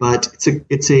 But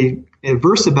it's a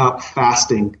verse about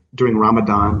fasting during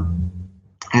Ramadan.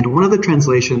 And one of the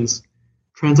translations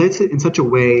translates it in such a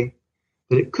way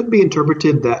that it could be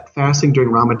interpreted that fasting during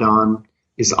Ramadan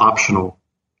is optional.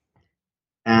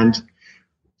 And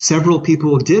several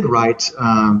people did write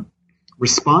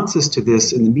responses to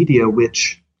this in the media,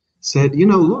 which said,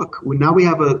 look, now we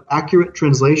have an accurate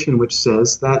translation which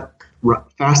says that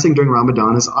fasting during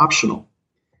Ramadan is optional.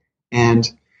 And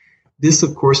this,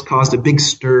 of course, caused a big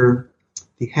stir.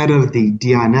 The head of the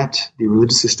Diyanet, the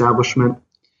religious establishment,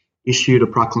 issued a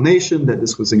proclamation that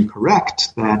this was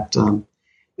incorrect, that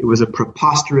it was a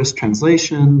preposterous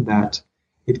translation, that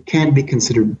it can't be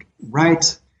considered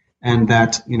right, and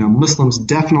that Muslims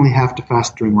definitely have to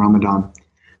fast during Ramadan.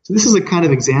 So this is a kind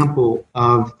of example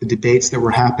of the debates that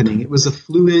were happening. It was a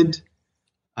fluid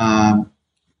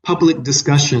public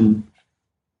discussion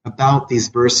about these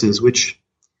verses, which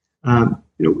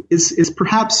is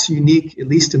perhaps unique, at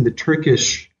least in the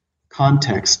Turkish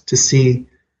context, to see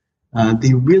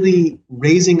the really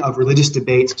raising of religious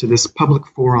debates to this public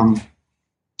forum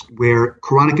where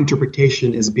Quranic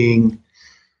interpretation is being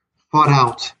fought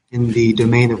out in the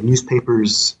domain of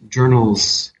newspapers,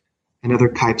 journals, and other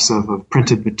types of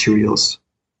printed materials.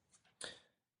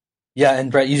 Yeah,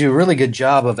 and Brett, you do a really good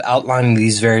job of outlining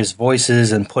these various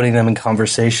voices and putting them in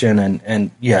conversation,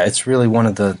 and yeah, it's really one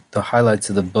of the highlights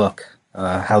of the book,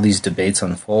 how these debates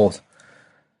unfold.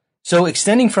 So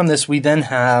extending from this, we then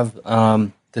have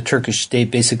the Turkish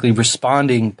state basically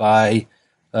responding by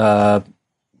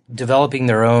developing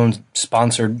their own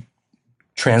sponsored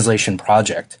translation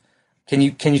project. Can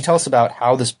you tell us about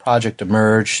how this project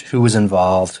emerged, who was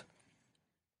involved?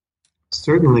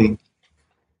 Certainly.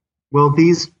 Well,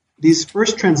 these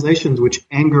first translations, which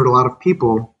angered a lot of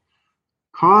people,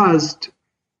 caused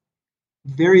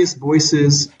various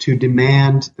voices to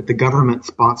demand that the government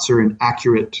sponsor an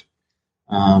accurate,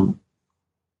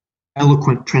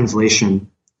 eloquent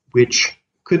translation, which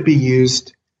could be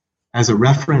used as a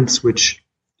reference, which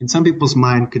in some people's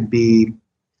mind could be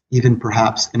even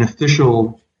perhaps an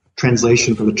official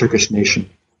translation for the Turkish nation.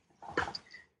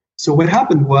 So what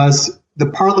happened was the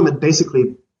parliament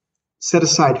basically set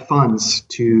aside funds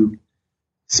to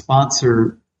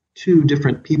sponsor two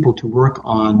different people to work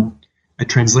on a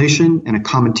translation and a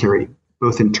commentary,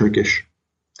 both in Turkish.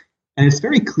 And it's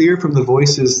very clear from the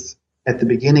voices at the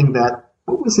beginning that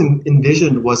what was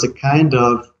envisioned was a kind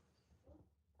of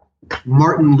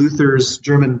Martin Luther's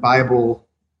German Bible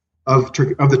of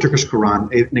the Turkish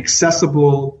Quran, an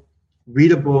accessible,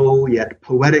 readable, yet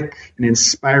poetic and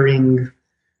inspiring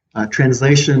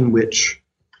translation which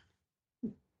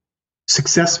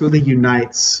successfully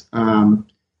unites the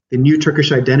new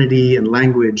Turkish identity and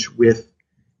language with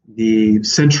the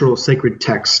central sacred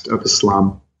text of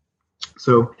Islam.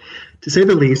 So, to say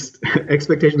the least,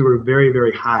 expectations were very,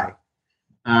 very high.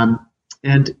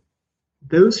 And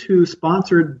those who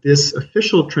sponsored this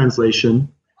official translation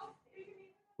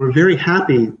were very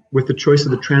happy with the choice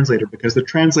of the translator, because the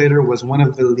translator was one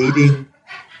of the leading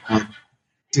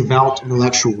devout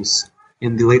intellectuals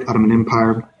in the late Ottoman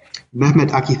Empire, Mehmet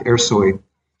Akif Ersoy.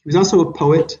 He was also a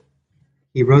poet.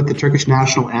 He wrote the Turkish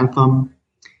national anthem.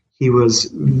 He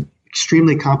was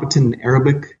extremely competent in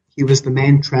Arabic. He was the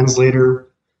main translator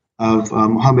of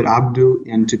Muhammad Abdu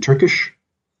into Turkish.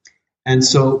 And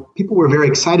so people were very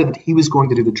excited that he was going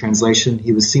to do the translation.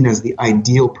 He was seen as the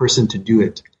ideal person to do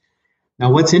it.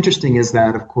 Now, what's interesting is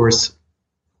that, of course,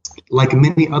 like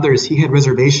many others, he had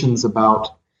reservations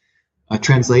about a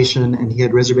translation, and he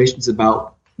had reservations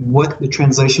about what the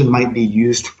translation might be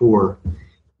used for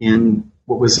in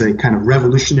what was a kind of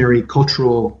revolutionary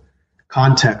cultural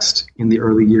context in the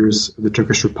early years of the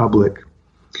Turkish Republic.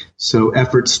 So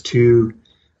efforts to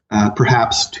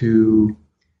perhaps to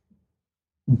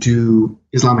do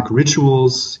Islamic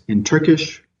rituals in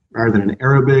Turkish rather than in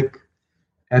Arabic,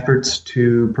 efforts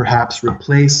to perhaps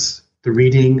replace the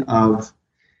reading of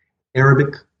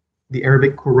the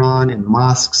Arabic Quran in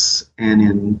mosques and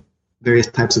in various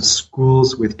types of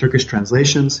schools with Turkish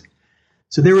translations.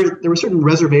 So there were certain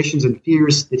reservations and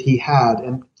fears that he had,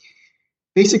 and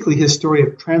basically his story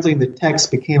of translating the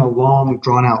text became a long,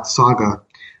 drawn-out saga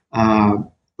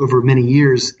over many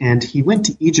years, and he went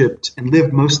to Egypt and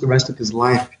lived most of the rest of his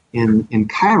life in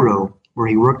Cairo, where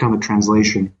he worked on the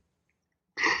translation.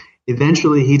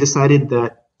 Eventually, he decided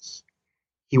that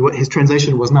his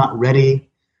translation was not ready,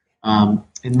 and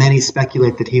many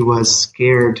speculate that he was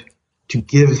scared to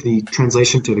give the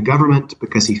translation to the government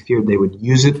because he feared they would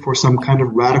use it for some kind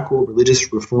of radical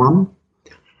religious reform.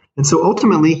 And so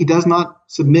ultimately, he does not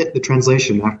submit the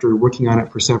translation after working on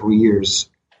it for several years.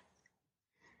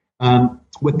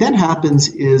 What then happens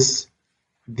is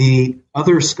the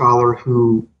other scholar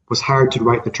who was hired to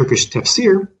write the Turkish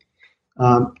tafsir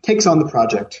takes on the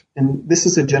project. And this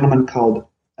is a gentleman called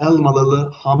El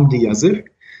Malalı Hamdi Yazır.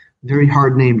 very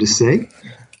hard name to say,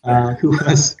 who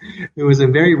was a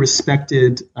very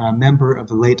respected member of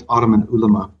the late Ottoman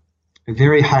ulama, a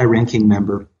very high-ranking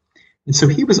member. And so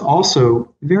he was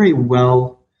also very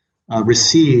well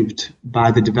received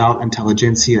by the devout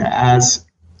intelligentsia as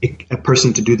a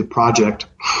person to do the project.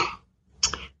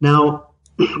 Now,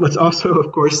 what's also,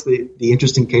 of course, the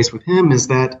interesting case with him is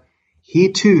that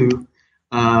he, too,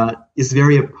 is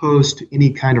very opposed to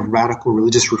any kind of radical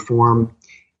religious reform,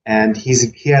 and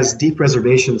he has deep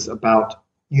reservations about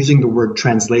using the word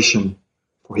translation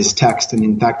for his text. And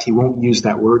in fact, he won't use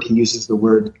that word. He uses the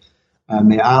word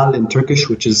me'al in Turkish,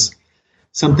 which is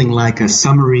something like a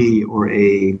summary or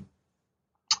a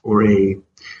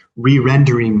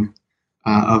re-rendering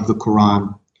of the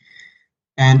Quran.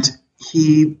 And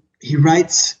he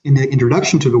writes in the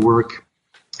introduction to the work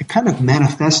a kind of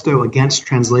manifesto against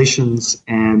translations,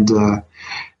 and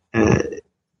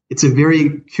it's a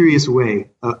very curious way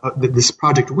that this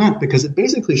project went, because it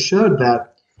basically showed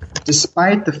that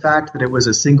despite the fact that it was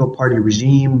a single-party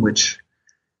regime which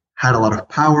had a lot of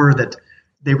power, that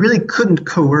they really couldn't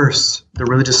coerce the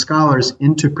religious scholars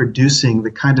into producing the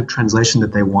kind of translation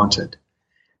that they wanted.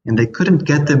 And they couldn't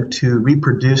get them to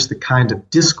reproduce the kind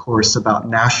of discourse about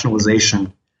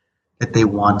nationalization that they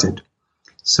wanted.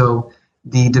 So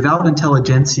the devout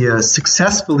intelligentsia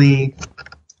successfully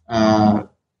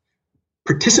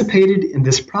participated in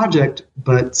this project,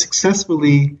 but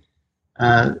successfully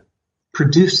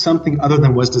produced something other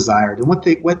than was desired. And what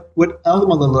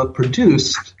Al-Malala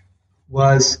produced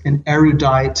was an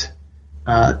erudite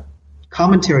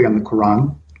commentary on the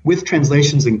Quran with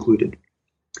translations included.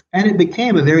 And it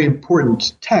became a very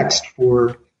important text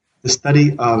for the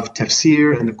study of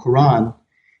tafsir and the Quran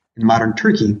in modern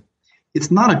Turkey.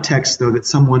 It's not a text, though, that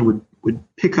someone would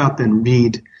pick up and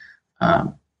read,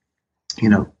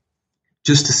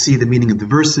 just to see the meaning of the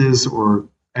verses, or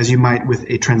as you might with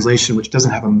a translation which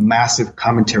doesn't have a massive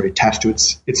commentary attached to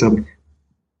it. It's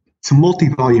a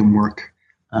multi-volume work,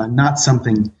 not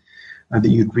something that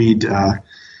you'd read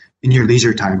in your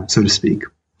leisure time, so to speak.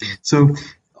 So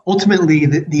ultimately,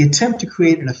 the attempt to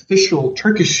create an official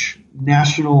Turkish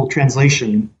national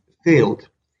translation failed.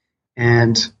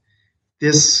 And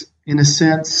this, in a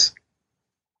sense,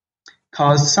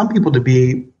 caused some people to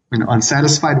be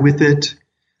unsatisfied with it.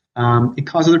 It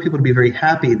caused other people to be very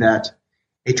happy that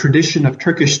a tradition of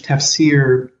Turkish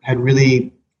tafsir had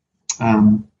really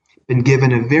been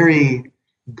given a very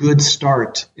good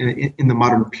start in the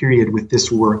modern period with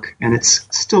this work, and it's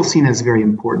still seen as very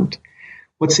important.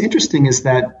 What's interesting is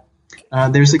that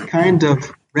there's a kind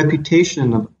of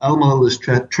reputation of Al-Malala's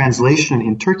translation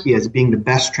in Turkey as being the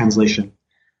best translation,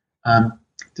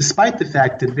 despite the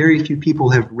fact that very few people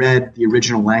have read the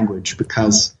original language,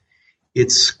 because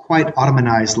it's quite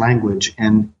Ottomanized language,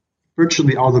 and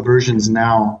virtually all the versions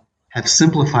now have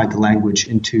simplified the language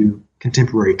into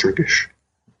contemporary Turkish.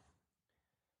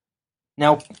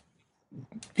 Now,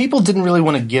 people didn't really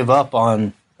want to give up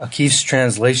on Akif's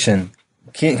translation.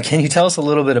 Can you tell us a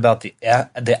little bit about the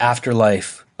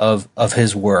afterlife of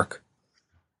his work?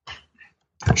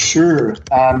 Sure.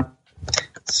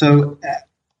 So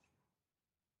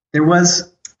there was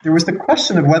the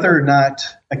question of whether or not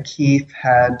Akif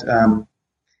had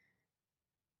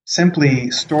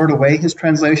simply stored away his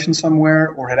translation somewhere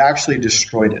or had actually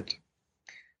destroyed it.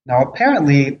 Now,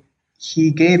 apparently,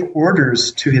 he gave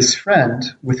orders to his friend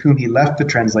with whom he left the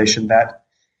translation that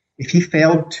if he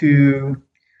failed to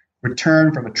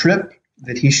return from a trip,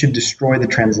 that he should destroy the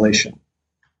translation.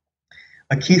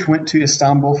 Akif went to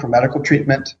Istanbul for medical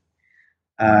treatment,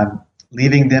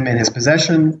 leaving them in his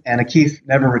possession, and Akif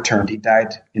never returned. He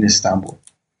died in Istanbul.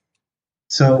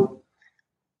 So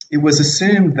it was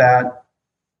assumed that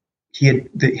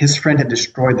his friend had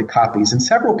destroyed the copies, and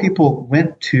several people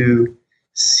went to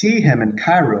see him in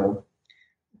Cairo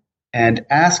and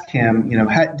ask him,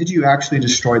 did you actually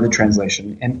destroy the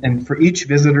translation? And for each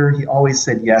visitor, he always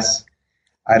said, yes,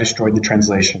 I destroyed the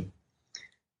translation.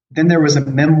 Then there was a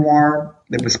memoir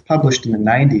that was published in the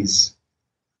 90s,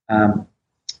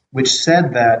 which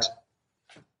said that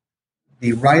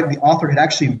the author had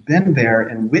actually been there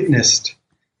and witnessed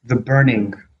the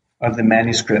burning of the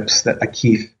manuscripts that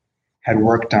Akif had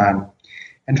worked on.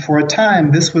 And for a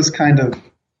time, this was kind of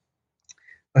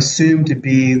assumed to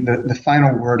be the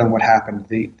final word on what happened.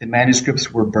 The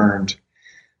manuscripts were burned.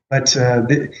 But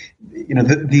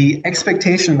the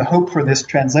expectation, the hope for this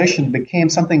translation became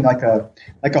something like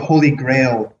a holy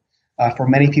grail for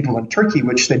many people in Turkey,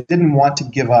 which they didn't want to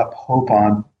give up hope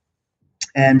on.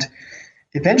 And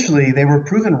eventually they were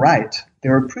proven right. They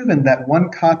were proven that one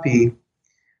copy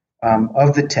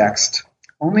of the text,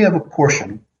 only of a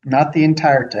portion, not the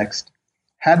entire text,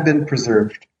 had been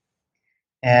preserved.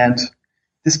 And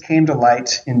this came to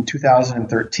light in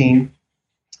 2013,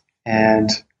 and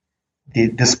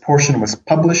this portion was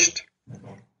published.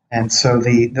 And so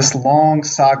this long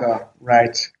saga,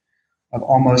 right, of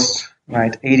almost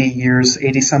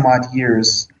 80 some odd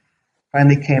years,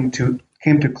 finally came to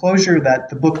closure. That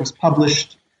the book was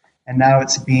published, and now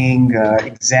it's being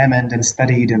examined and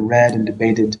studied and read and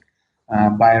debated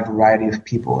by a variety of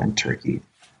people in Turkey.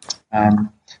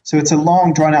 So it's a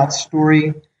long, drawn-out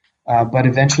story, but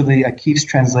eventually Akif's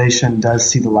translation does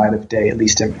see the light of day, at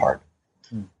least in part.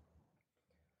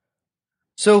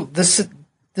 So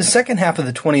the second half of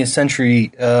the 20th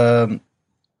century,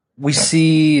 we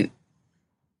see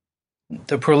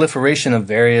the proliferation of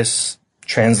various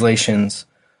translations,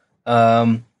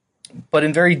 but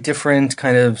in very different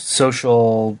kind of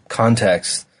social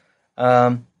contexts.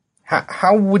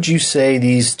 How would you say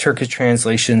these Turkish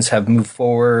translations have moved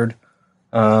forward?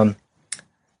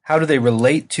 How do they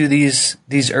relate to these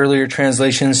earlier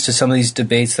translations, to some of these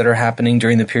debates that are happening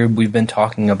during the period we've been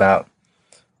talking about?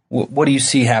 What do you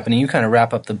see happening? You kind of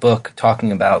wrap up the book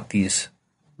talking about these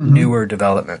newer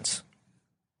developments.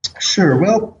 Sure.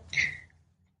 Well,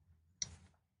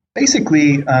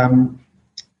 basically,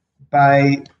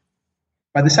 by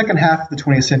the second half of the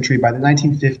 20th century, by the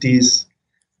 1950s,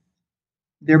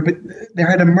 there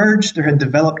had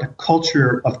developed a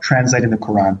culture of translating the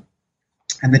Quran,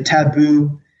 and the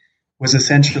taboo was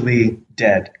essentially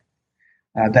dead.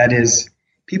 That is,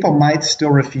 people might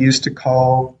still refuse to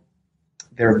call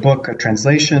their book a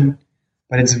translation,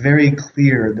 but it's very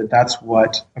clear that that's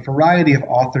what a variety of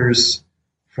authors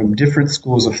from different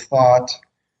schools of thought,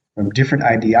 from different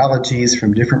ideologies,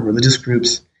 from different religious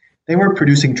groups, they were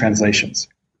producing translations.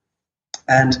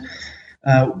 And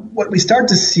what we start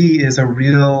to see is a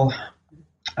real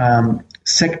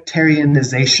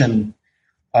sectarianization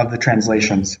of the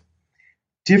translations.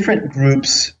 Different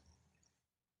groups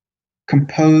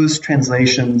compose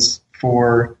translations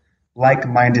for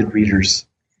like-minded readers.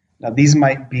 Now, these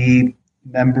might be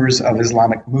members of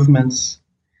Islamic movements.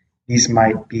 These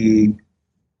might be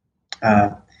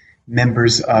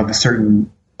members of a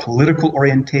certain political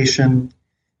orientation.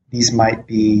 These might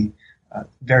be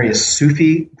various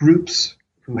Sufi groups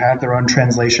who have their own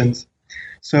translations.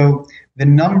 So the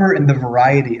number and the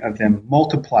variety of them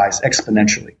multiplies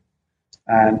exponentially.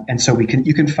 And so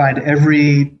you can find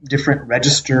every different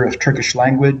register of Turkish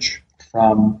language,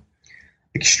 from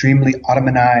extremely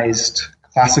Ottomanized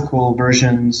classical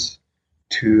versions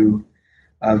to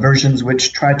versions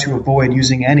which try to avoid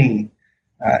using any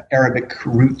Arabic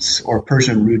roots or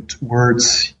Persian root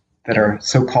words that are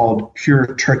so-called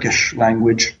pure Turkish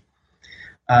language.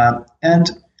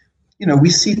 And we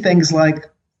see things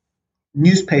like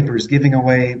newspapers giving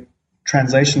away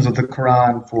translations of the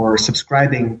Quran for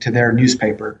subscribing to their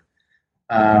newspaper.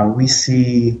 We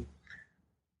see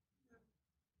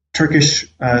Turkish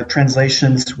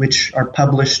translations which are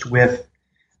published with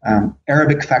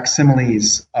Arabic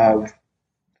facsimiles of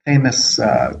famous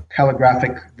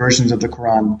calligraphic versions of the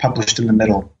Quran published in the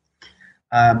middle.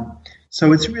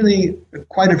 So it's really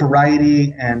quite a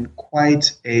variety and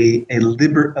quite a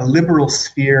liberal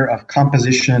sphere of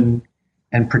composition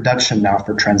and production now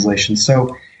for translation.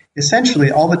 So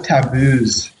essentially all the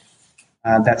taboos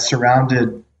that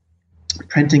surrounded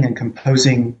printing and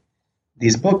composing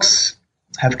these books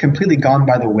have completely gone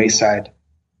by the wayside.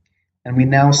 And we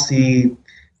now see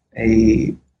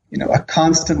a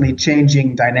constantly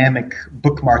changing dynamic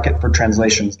book market for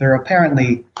translations. There are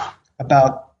apparently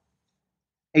about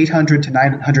 800 to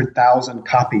 900,000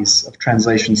 copies of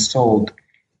translations sold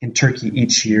in Turkey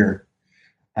each year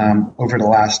over the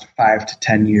last 5 to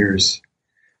 10 years.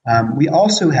 We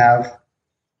also have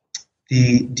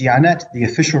the Diyanet, the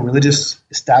official religious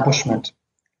establishment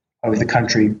of the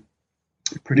country,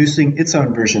 producing its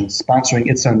own versions, sponsoring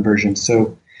its own versions.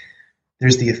 So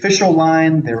there's the official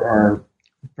line. There are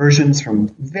versions from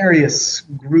various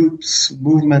groups,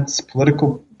 movements,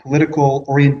 political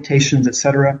orientations,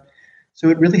 etc. So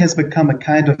it really has become a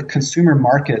kind of consumer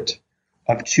market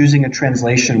of choosing a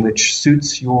translation which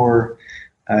suits your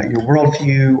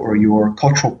worldview or your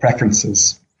cultural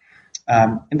preferences.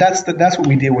 And that's what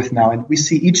we deal with now. And we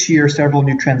see each year several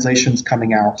new translations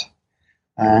coming out.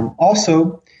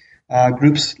 Also,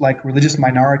 groups like religious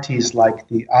minorities like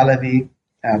the Alevi,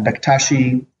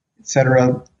 Bektashi,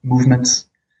 etc. movements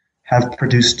have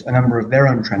produced a number of their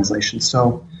own translations.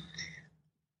 So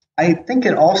I think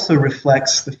it also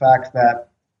reflects the fact that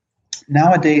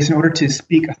nowadays, in order to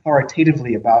speak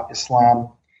authoritatively about Islam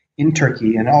in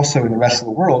Turkey and also in the rest of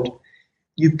the world,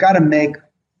 you've got to make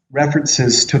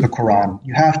references to the Quran.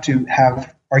 You have to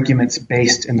have arguments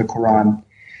based in the Quran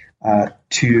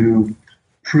to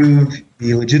prove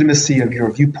the legitimacy of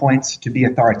your viewpoints to be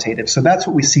authoritative. So that's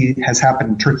what we see has happened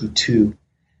in Turkey too.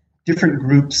 Different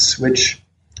groups which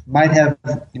might have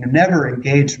never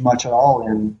engaged much at all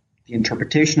in the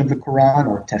interpretation of the Quran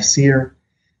or tafsir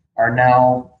are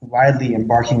now widely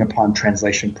embarking upon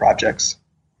translation projects.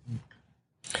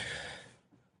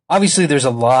 Obviously, there's a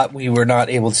lot we were not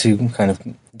able to kind of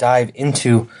dive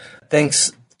into.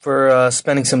 Thanks for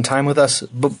spending some time with us.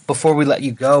 Before we let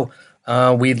you go,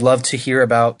 we'd love to hear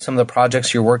about some of the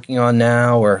projects you're working on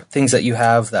now or things that you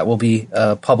have that will be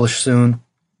published soon.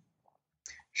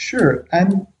 Sure.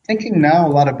 I'm thinking now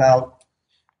a lot about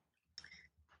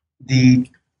the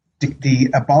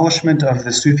abolishment of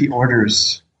the Sufi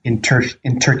orders in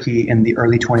Turkey in the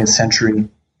early 20th century,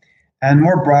 and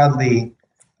more broadly,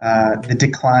 the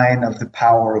decline of the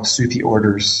power of Sufi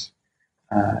orders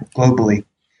globally.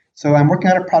 So I'm working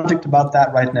on a project about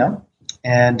that right now,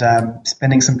 and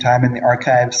spending some time in the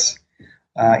archives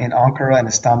in Ankara and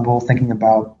Istanbul thinking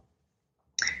about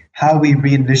how we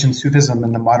re-envision Sufism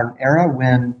in the modern era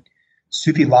when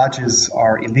Sufi lodges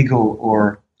are illegal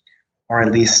or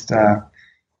at least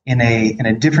in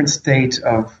a different state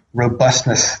of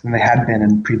robustness than they had been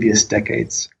in previous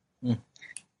decades.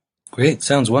 Great.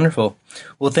 Sounds wonderful.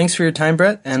 Well, thanks for your time,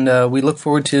 Brett, and we look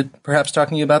forward to perhaps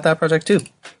talking to you about that project too.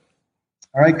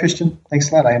 All right, Christian. Thanks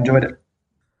a lot. I enjoyed it.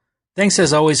 Thanks,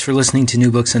 as always, for listening to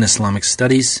New Books in Islamic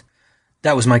Studies.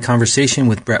 That was my conversation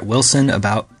with Brett Wilson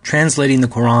about translating the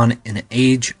Quran in an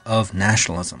age of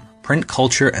nationalism, print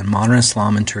culture, and modern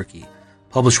Islam in Turkey,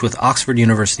 published with Oxford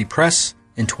University Press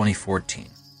in 2014.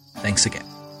 Thanks again.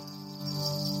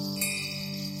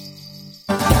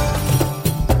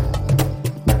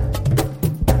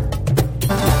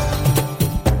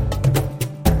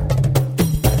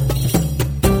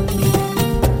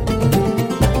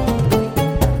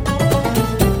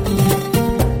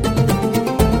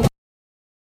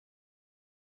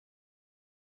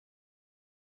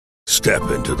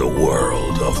 Step into the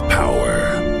world of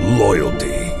power,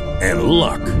 loyalty, and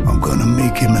luck. I'm gonna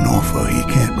make him an offer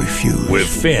he can't refuse. With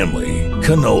family,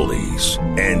 cannolis,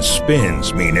 and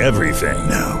spins mean everything.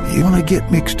 Now, you wanna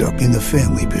get mixed up in the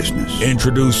family business.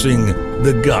 Introducing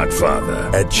The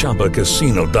Godfather at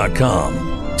ChumbaCasino.com.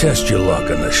 Test your luck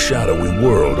in the shadowy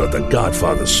world of The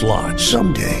Godfather slot.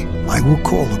 Someday, I will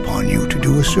call upon you to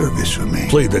do a service for me.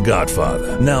 Play The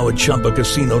Godfather now at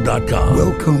ChumbaCasino.com.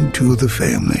 Welcome to the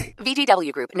family.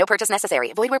 VGW Group. No purchase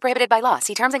necessary. Void where prohibited by law.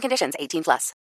 See terms and conditions. 18+.